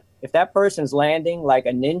or not. If that person's landing like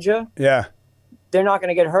a ninja, they're not going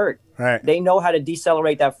to get hurt. Right. They know how to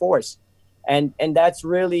decelerate that force. And that's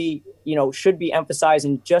really, should be emphasized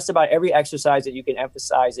in just about every exercise that you can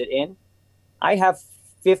emphasize it in. I have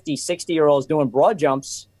 50, 60-year-olds doing broad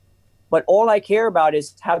jumps, but all I care about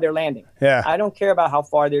is how they're landing. Yeah. I don't care about how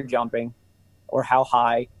far they're jumping or how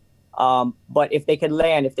high. But if they can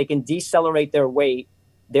land, if they can decelerate their weight,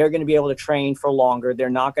 they're going to be able to train for longer. They're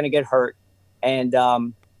not going to get hurt. And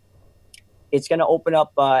it's going to open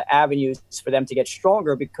up avenues for them to get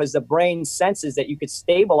stronger, because the brain senses that you could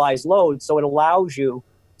stabilize load, so it allows you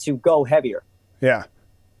to go heavier. Yeah.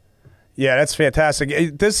 Yeah, that's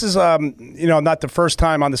fantastic. This is, not the first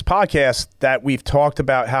time on this podcast that we've talked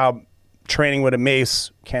about how training with a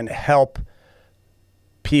mace can help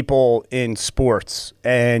people in sports.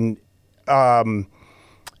 And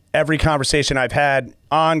every conversation I've had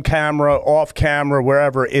on camera, off camera,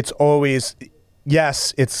 wherever, it's always,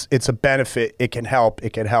 yes, it's a benefit. It can help.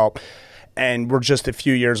 And we're just a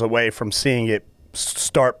few years away from seeing it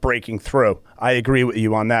start breaking through. I agree with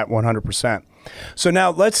you on that 100%. So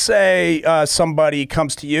now let's say somebody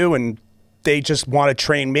comes to you and they just want to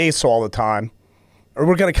train mace all the time. Or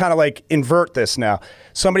we're going to kind of like invert this now.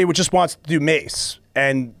 Somebody just wants to do mace,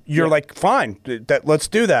 and you're like, fine, let's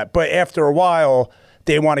do that. But after a while,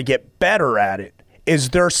 they want to get better at it.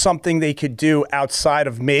 Is there something they could do outside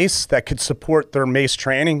of mace that could support their mace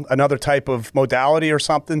training, another type of modality or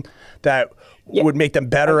something that would make them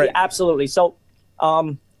better at? Absolutely. So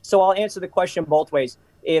I'll answer the question both ways.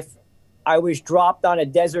 If I was dropped on a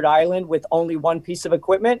desert island with only one piece of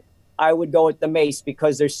equipment, I would go with the mace,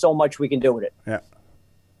 because there's so much we can do with it. Yeah.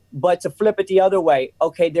 But to flip it the other way,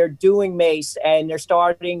 okay, they're doing mace and they're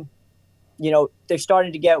starting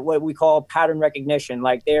to get what we call pattern recognition.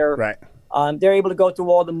 Like they're able to go through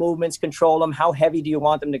all the movements, control them. How heavy do you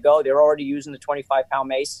want them to go? They're already using the 25-pound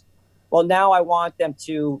mace. Well, now I want them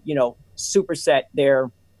to, superset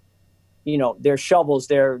their shovels,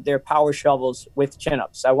 their power shovels with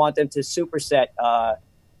chin-ups. I want them to superset,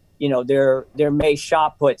 their mace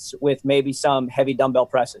shot puts with maybe some heavy dumbbell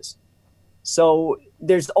presses. So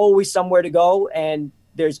there's always somewhere to go, and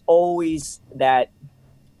there's always that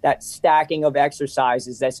stacking of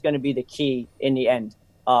exercises that's going to be the key in the end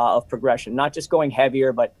of progression. Not just going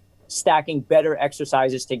heavier, but stacking better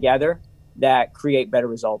exercises together that create better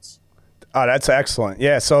results. Oh, that's excellent.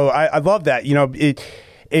 Yeah, so I love that. You know,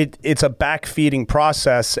 it's a back feeding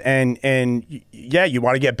process, and yeah, you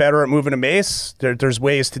want to get better at moving a mace. There's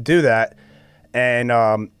ways to do that,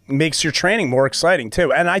 and makes your training more exciting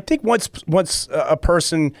too. And I think once a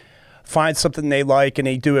person finds something they like and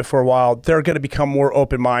they do it for a while, they're going to become more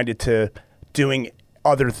open minded to doing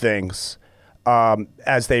other things.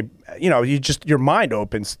 As they, you know, your mind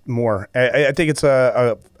opens more. I think it's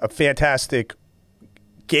a fantastic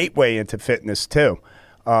gateway into fitness too.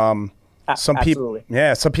 Some Absolutely.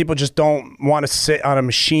 some people just don't want to sit on a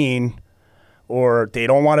machine, or they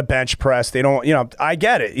don't want to bench press. They don't, you know, I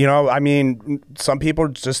get it. You know, I mean, some people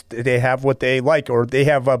just, they have what they like, or they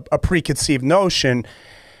have a preconceived notion,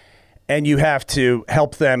 and you have to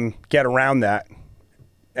help them get around that.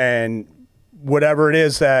 And whatever it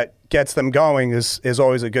is that gets them going is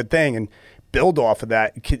always a good thing, and build off of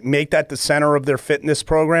that. Make that the center of their fitness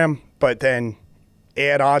program, but then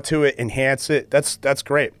add on to it, enhance it. That's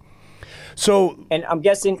great. So, and I'm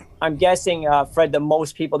guessing, Fred, that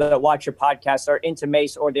most people that watch your podcast are into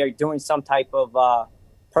mace, or they're doing some type of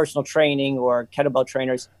personal training or kettlebell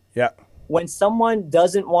trainers. Yeah. When someone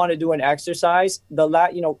doesn't want to do an exercise,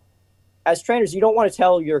 as trainers, you don't want to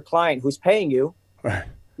tell your client who's paying you,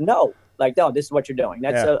 no, this is what you're doing.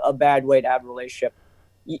 That's a bad way to have a relationship.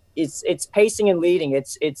 It's pacing and leading.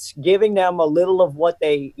 It's giving them a little of what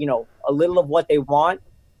they want,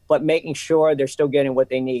 but making sure they're still getting what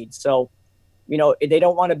they need. So, you know, if they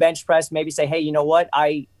don't want to bench press, maybe say, hey, you know what?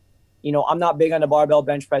 I'm not big on the barbell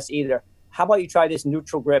bench press either. How about you try this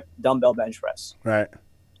neutral grip dumbbell bench press? Right.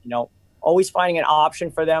 You know, always finding an option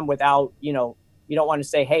for them without, you know, you don't want to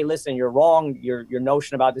say, hey, listen, you're wrong. Your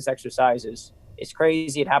notion about this exercise is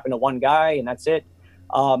crazy. It happened to one guy and that's it.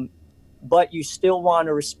 But you still want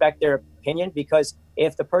to respect their opinion, because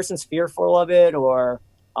if the person's fearful of it, or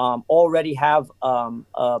already have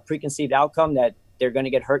a preconceived outcome that they're going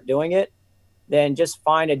to get hurt doing it, then just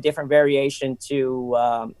find a different variation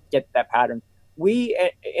to get that pattern. We,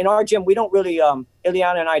 in our gym, we don't really,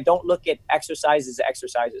 Ileana and I don't look at exercises as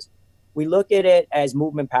exercises. We look at it as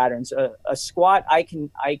movement patterns. A squat, I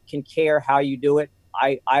can care how you do it.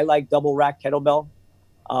 I like double rack kettlebell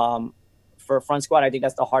for a front squat. I think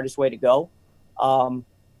that's the hardest way to go.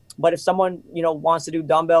 But if someone, you know, wants to do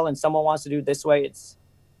dumbbell and someone wants to do it this way,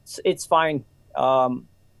 it's fine.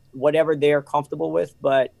 Whatever they're comfortable with,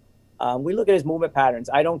 but we look at it as movement patterns.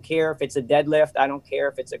 I don't care if it's a deadlift. I don't care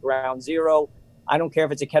if it's a ground zero. I don't care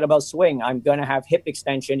if it's a kettlebell swing. I'm going to have hip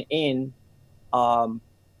extension in the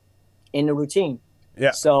routine.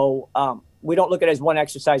 Yeah. So we don't look at it as one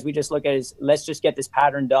exercise. We just look at it as, let's just get this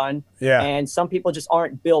pattern done. Yeah. And some people just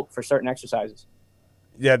aren't built for certain exercises.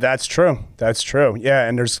 Yeah, that's true. That's true. Yeah,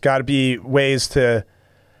 and there's got to be ways to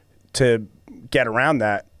get around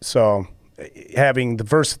that. So having the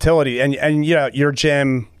versatility, and you know, your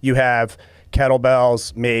gym, you have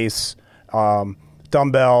kettlebells, mace,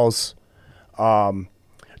 dumbbells.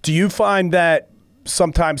 Do you find that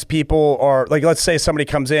sometimes people are, like, let's say somebody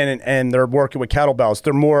comes in and they're working with kettlebells,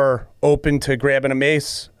 they're more open to grabbing a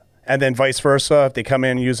mace, and then vice versa, if they come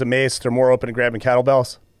in and use a mace, they're more open to grabbing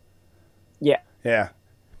kettlebells? Yeah. Yeah.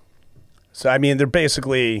 So, I mean, they're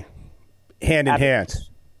basically hand in hand.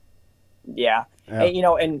 Yeah. And, you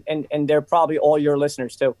know, and they're probably all your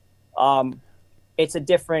listeners too. It's a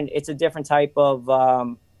different type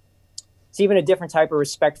of, it's even a different type of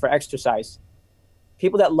respect for exercise.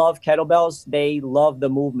 People that love kettlebells, they love the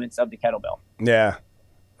movements of the kettlebell. Yeah.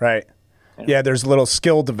 Right. Yeah, there's a little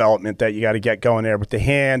skill development that you got to get going there with the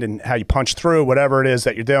hand and how you punch through whatever it is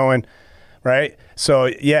that you're doing, right? So,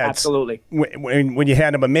 yeah. Absolutely. When you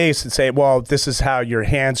hand them a mace and say, well, this is how your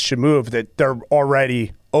hands should move, that they're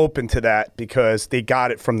already open to that because they got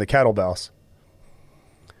it from the kettlebells.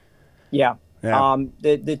 Yeah.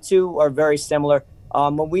 The two are very similar.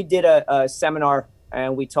 When we did a seminar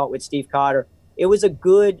and we taught with Steve Cotter, it was a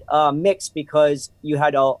good mix, because you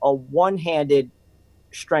had a one-handed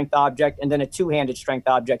strength object and then a two-handed strength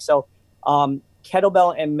object. So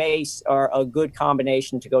kettlebell and mace are a good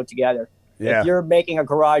combination to go together. Yeah. If you're making a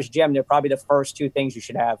garage gym, they're probably the first two things you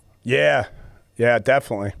should have. Yeah. Yeah,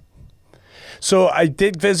 definitely. So I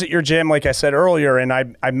did visit your gym, like I said earlier, and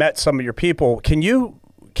I met some of your people. Can you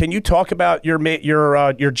talk about your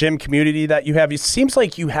gym community that you have? It seems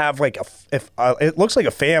like you have like it looks like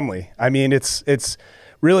a family. I mean, it's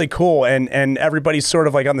really cool, and everybody's sort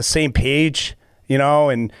of like on the same page, you know,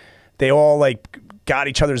 and they all like got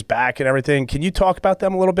each other's back and everything. Can you talk about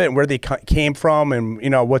them a little bit and where they came from and,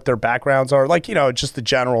 you know, what their backgrounds are? Like, you know, just the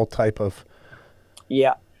general type of.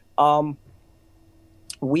 Yeah.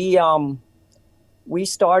 We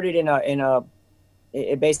started in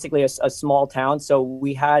basically a small town. So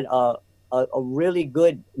we had a really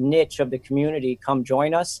good niche of the community come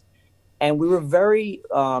join us. And we were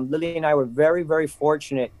Lily and I were very, very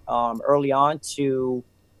fortunate early on to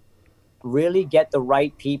really get the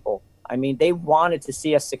right people. I mean, they wanted to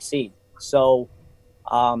see us succeed. So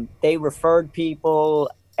they referred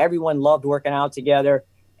people. Everyone loved working out together.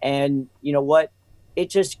 And you know what? It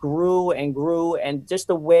just grew and grew. And just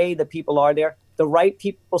the way the people are there, the right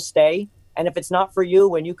people stay. And if it's not for you,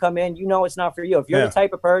 when you come in, you know it's not for you. If you're the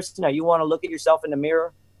type of person that you want to look at yourself in the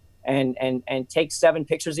mirror and take 7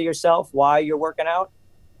 pictures of yourself while you're working out,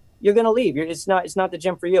 you're going to leave. It's not the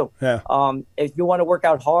gym for you. Yeah. If you want to work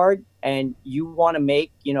out hard and you want to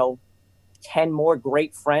make, 10 more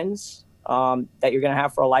great friends that you're going to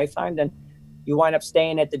have for a lifetime, then you wind up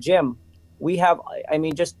staying at the gym. We have,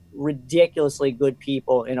 just ridiculously good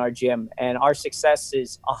people in our gym, and our success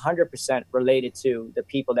is 100% related to the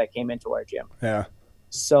people that came into our gym. Yeah.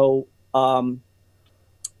 So,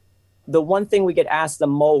 the one thing we get asked the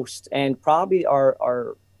most, and probably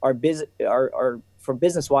our business, for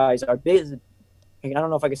business wise, I don't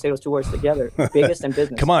know if I can say those 2 words together, biggest and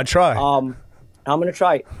business. Come on, try. I'm going to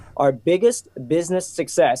try. Our biggest business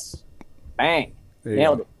success, bang,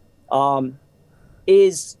 nailed it,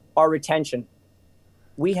 is our retention.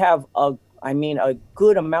 We have a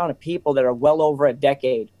good amount of people that are well over a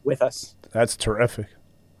decade with us. That's terrific.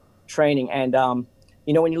 Training. And,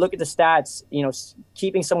 when you look at the stats,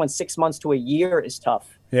 keeping someone 6 months to a year is tough.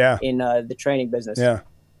 Yeah. In the training business. Yeah.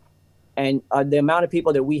 And the amount of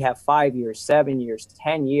people that we have 5 years, 7 years,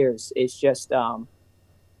 10 years is just,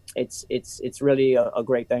 it's really a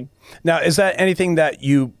great thing. Now, is that anything that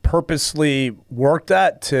you purposely worked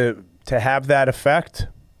at to have that effect?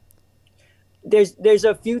 There's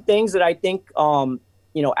a few things that I think,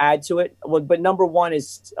 add to it. Well, but number one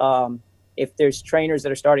is, if there's trainers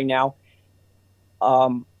that are starting now,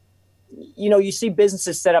 you see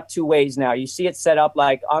businesses set up 2 ways now. You see it set up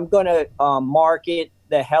like, I'm going to market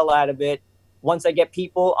the hell out of it. Once I get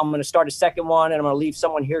people, I'm going to start a second one, and I'm going to leave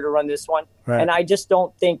someone here to run this one. Right. And I just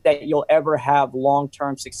don't think that you'll ever have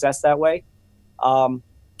long-term success that way.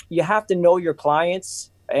 You have to know your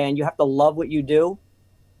clients, and you have to love what you do.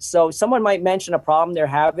 So someone might mention a problem they're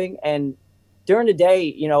having, and during the day,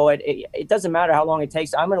 it doesn't matter how long it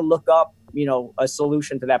takes. I'm going to look up, a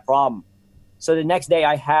solution to that problem. So the next day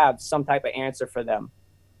I have some type of answer for them.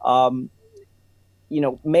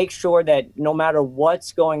 Make sure that no matter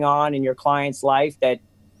what's going on in your client's life, that,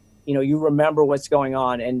 you remember what's going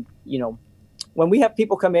on. And, when we have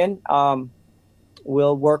people come in,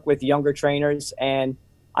 we'll work with younger trainers, and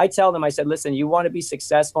I tell them, I said, listen, you want to be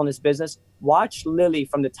successful in this business, watch Lily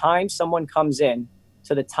from the time someone comes in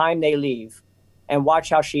to the time they leave, and watch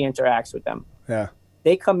how she interacts with them. Yeah.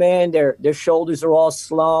 They come in, their shoulders are all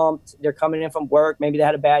slumped. They're coming in from work. Maybe they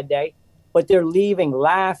had a bad day, but they're leaving,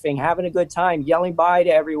 laughing, having a good time, yelling bye to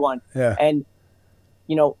everyone. Yeah. And,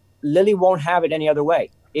 Lily won't have it any other way.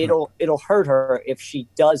 It'll hurt her if she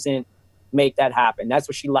doesn't make that happen. That's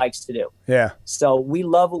what she likes to do. Yeah. So we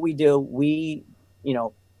love what we do. We,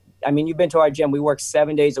 you've been to our gym. We work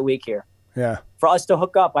 7 days a week here. Yeah. For us to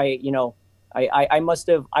hook up, I must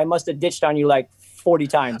have ditched on you like 40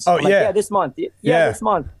 times. Oh, I'm like, yeah, this month. Yeah, this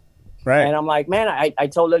month. Right. And I'm like, man, I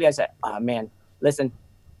told Lily, I said, man, listen,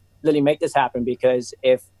 Lily, make this happen, because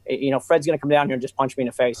if, Fred's going to come down here and just punch me in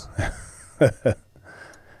the face.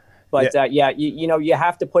 But you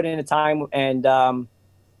have to put in the time, and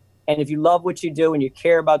if you love what you do and you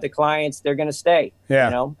care about the clients, they're going to stay.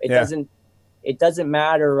 Yeah. It doesn't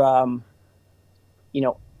matter,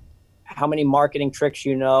 how many marketing tricks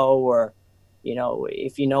or,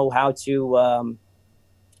 if you know how to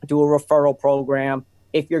do a referral program.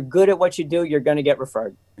 If you're good at what you do, you're going to get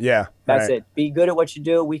referred. Yeah. That's it. Be good at what you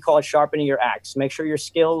do. We call it sharpening your axe. Make sure your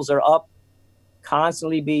skills are up.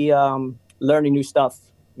 Constantly be learning new stuff.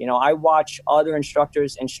 I watch other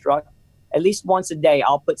instructors instruct. At least once a day,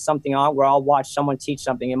 I'll put something on where I'll watch someone teach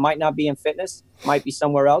something. It might not be in fitness, might be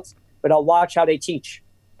somewhere else, but I'll watch how they teach.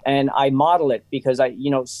 And I model it, because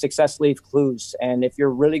success leaves clues. And if you're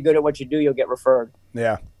really good at what you do, you'll get referred.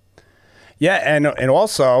 Yeah. Yeah. And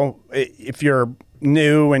also, if you're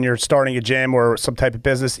new and you're starting a gym or some type of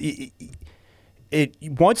business,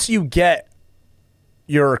 once you get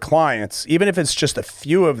your clients, even if it's just a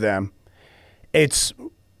few of them, it's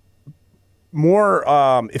more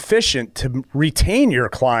efficient to retain your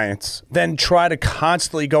clients than try to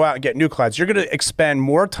constantly go out and get new clients. You're going to expend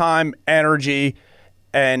more time, energy,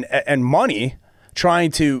 and money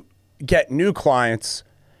trying to get new clients,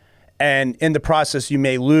 and in the process you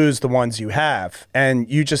may lose the ones you have. And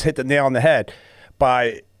you just hit the nail on the head.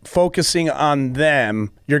 By focusing on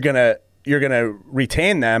them, you're gonna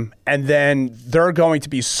retain them, and then they're going to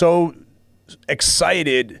be so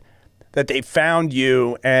excited that they found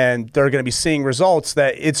you and they're going to be seeing results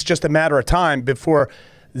that it's just a matter of time before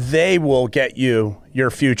they will get you your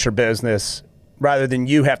future business, rather than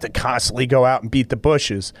you have to constantly go out and beat the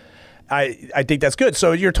bushes. I think that's good.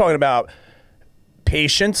 So you're talking about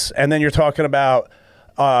patience, and then you're talking about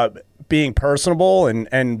being personable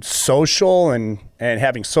and social and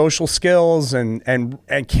having social skills and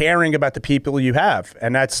caring about the people you have.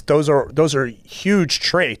 And those are huge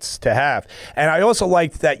traits to have. And I also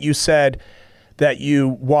liked that you said that you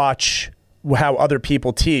watch how other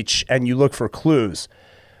people teach and you look for clues.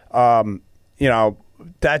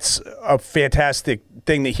 That's a fantastic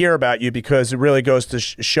thing to hear about you, because it really goes to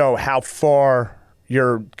show how far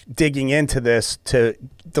you're digging into this to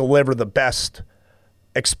deliver the best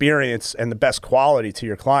experience and the best quality to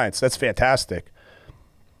your clients. That's fantastic.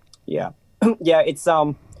 Yeah. Yeah. It's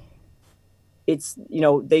they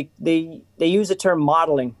use the term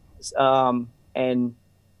modeling. And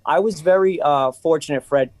I was very fortunate,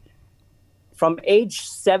 Fred. From age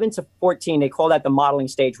 7 to 14, they call that the modeling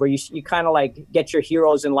stage, where you kind of like get your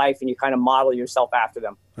heroes in life and you kind of model yourself after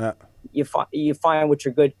them. Yeah. You find what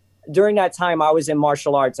you're good. During that time, I was in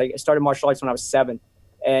martial arts. I started martial arts when I was 7.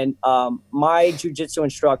 And my jiu-jitsu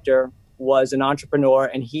instructor was an entrepreneur,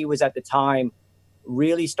 and he was at the time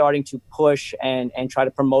really starting to push and try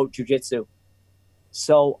to promote jiu-jitsu.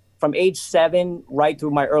 So from age 7 right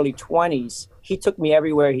through my early 20s, he took me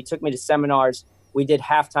everywhere. He took me to seminars. We did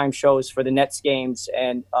halftime shows for the Nets games.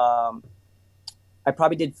 And I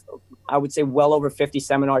probably did, I would say, well over 50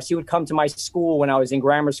 seminars. He would come to my school when I was in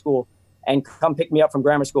grammar school and come pick me up from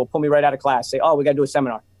grammar school, pull me right out of class, say, oh, we got to do a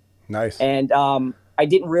seminar. Nice. And I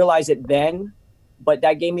didn't realize it then, but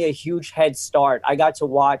that gave me a huge head start. I got to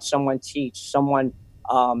watch someone teach, someone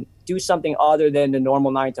do something other than the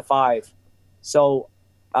normal 9 to 5. So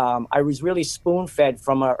I was really spoon-fed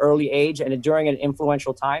from an early age and during an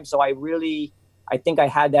influential time. So I think I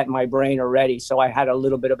had that in my brain already. So I had a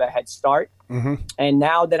little bit of a head start. Mm-hmm. And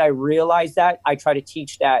now that I realize that, I try to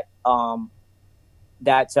teach that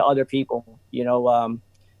to other people.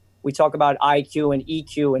 We talk about IQ and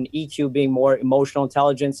EQ being more emotional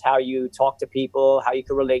intelligence, how you talk to people, how you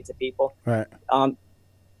can relate to people. Right.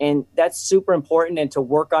 And that's super important. And to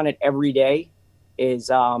work on it every day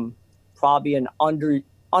is probably an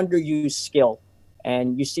underused skill.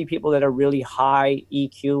 And you see people that are really high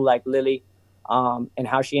EQ, like Lily, and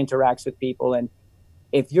how she interacts with people. And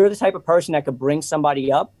if you're the type of person that could bring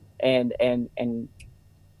somebody up and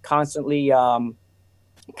constantly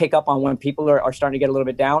pick up on when people are starting to get a little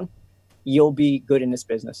bit down, you'll be good in this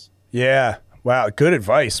business. Yeah. Wow. Good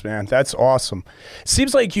advice, man. That's awesome.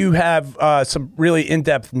 Seems like you have some really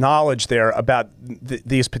in-depth knowledge there about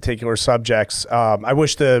these particular subjects. I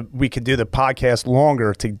wish we could do the podcast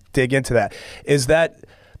longer to dig into that. Is that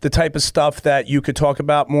the type of stuff that you could talk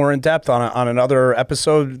about more in depth on another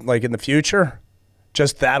episode, like in the future?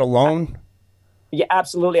 Just that alone? Yeah,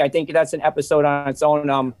 absolutely. I think that's an episode on its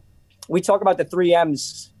own. We talk about the 3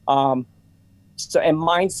 M's, and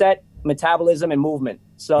mindset, metabolism, and movement.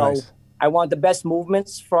 So nice. I want the best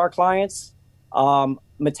movements for our clients.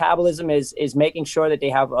 Metabolism is making sure that they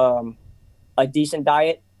have a decent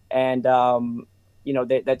diet, and that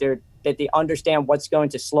they understand what's going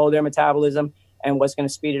to slow their metabolism and what's going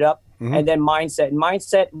to speed it up. Mm-hmm. And then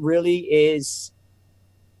mindset really is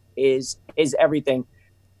everything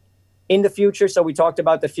in the future. So we talked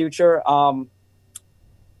about the future.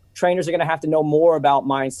 Trainers are going to have to know more about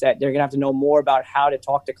mindset. They're going to have to know more about how to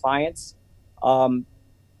talk to clients, and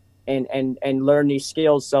learn these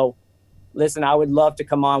skills. So listen, I would love to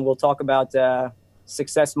come on. We'll talk about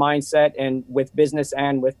success mindset and with business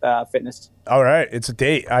and with fitness. All right. It's a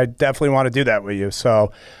date. I definitely want to do that with you.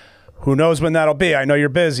 So who knows when that'll be? I know you're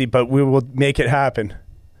busy, but we will make it happen.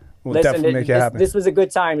 We'll definitely make it happen. This was a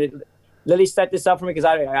good time. Lily set this up for me because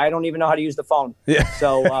I don't even know how to use the phone. Yeah.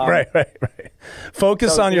 So right.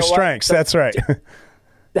 Focus on your strengths. So, that's right.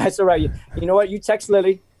 That's all right. You know what? You text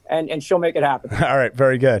Lily and she'll make it happen. All right.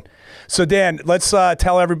 Very good. So Dan, let's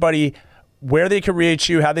tell everybody where they can reach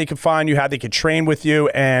you, how they can find you, how they can train with you,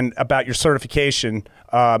 and about your certification.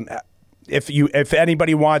 If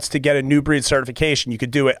anybody wants to get a New Breed certification, you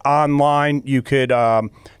could do it online. You could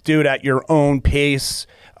do it at your own pace.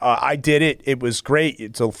 I did it. It was great.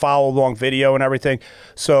 It's a follow-along video and everything.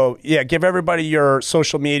 So, yeah, give everybody your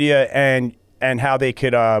social media and how they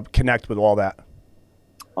could connect with all that.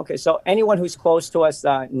 Okay, so anyone who's close to us,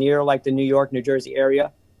 near like the New York, New Jersey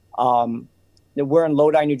area, we're in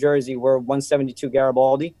Lodi, New Jersey. We're 172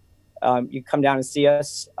 Garibaldi. You come down and see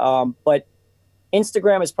us. But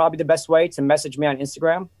Instagram is probably the best way to message me on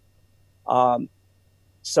Instagram.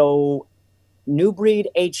 So New Breed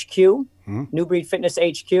HQ, New Breed Fitness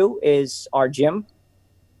HQ is our gym.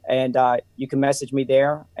 And you can message me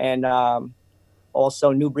there. And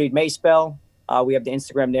also New Breed Mayspell. We have the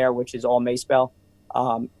Instagram there, which is all Mayspell.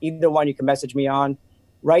 Either one you can message me on.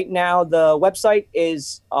 Right now, the website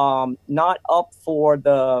is not up for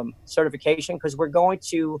the certification because we're going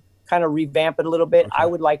to kind of revamp it a little bit. Okay. I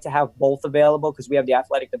would like to have both available because we have the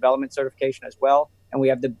athletic development certification as well, and we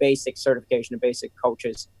have the basic certification, the basic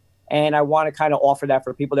coaches. And I want to kind of offer that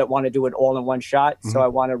for people that want to do it all in one shot. So I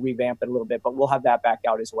want to revamp it a little bit, but we'll have that back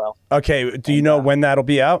out as well. Okay. Do you know when that'll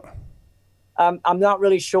be out? I'm not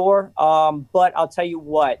really sure, but I'll tell you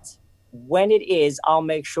what. When it is, I'll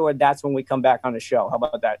make sure that's when we come back on the show. How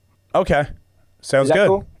about that? Okay. Sounds good.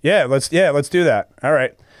 Cool? Yeah, let's do that. All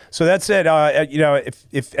right. So that's it.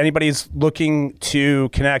 If anybody's looking to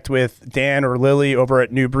connect with Dan or Lily over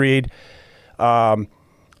at New Breed, and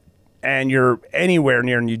you're anywhere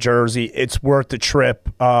near New Jersey, it's worth the trip.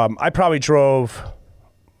 I probably drove,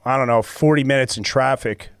 40 minutes in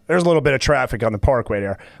traffic. There's a little bit of traffic on the Parkway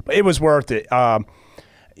there, but it was worth it.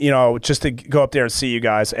 Just to go up there and see you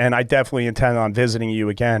guys. And I definitely intend on visiting you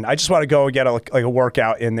again. I just want to go and get a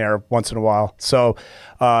workout in there once in a while. So,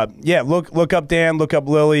 look up Dan, look up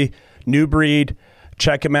Lily, New Breed,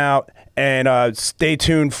 check him out, and stay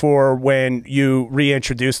tuned for when you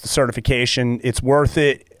reintroduce the certification. It's worth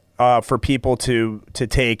it for people to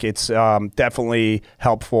take. It's definitely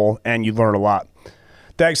helpful, and you learn a lot.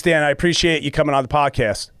 Thanks, Dan. I appreciate you coming on the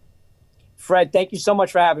podcast. Fred, thank you so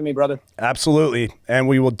much for having me, brother. Absolutely. And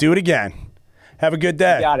we will do it again. Have a good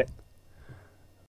day. You got it.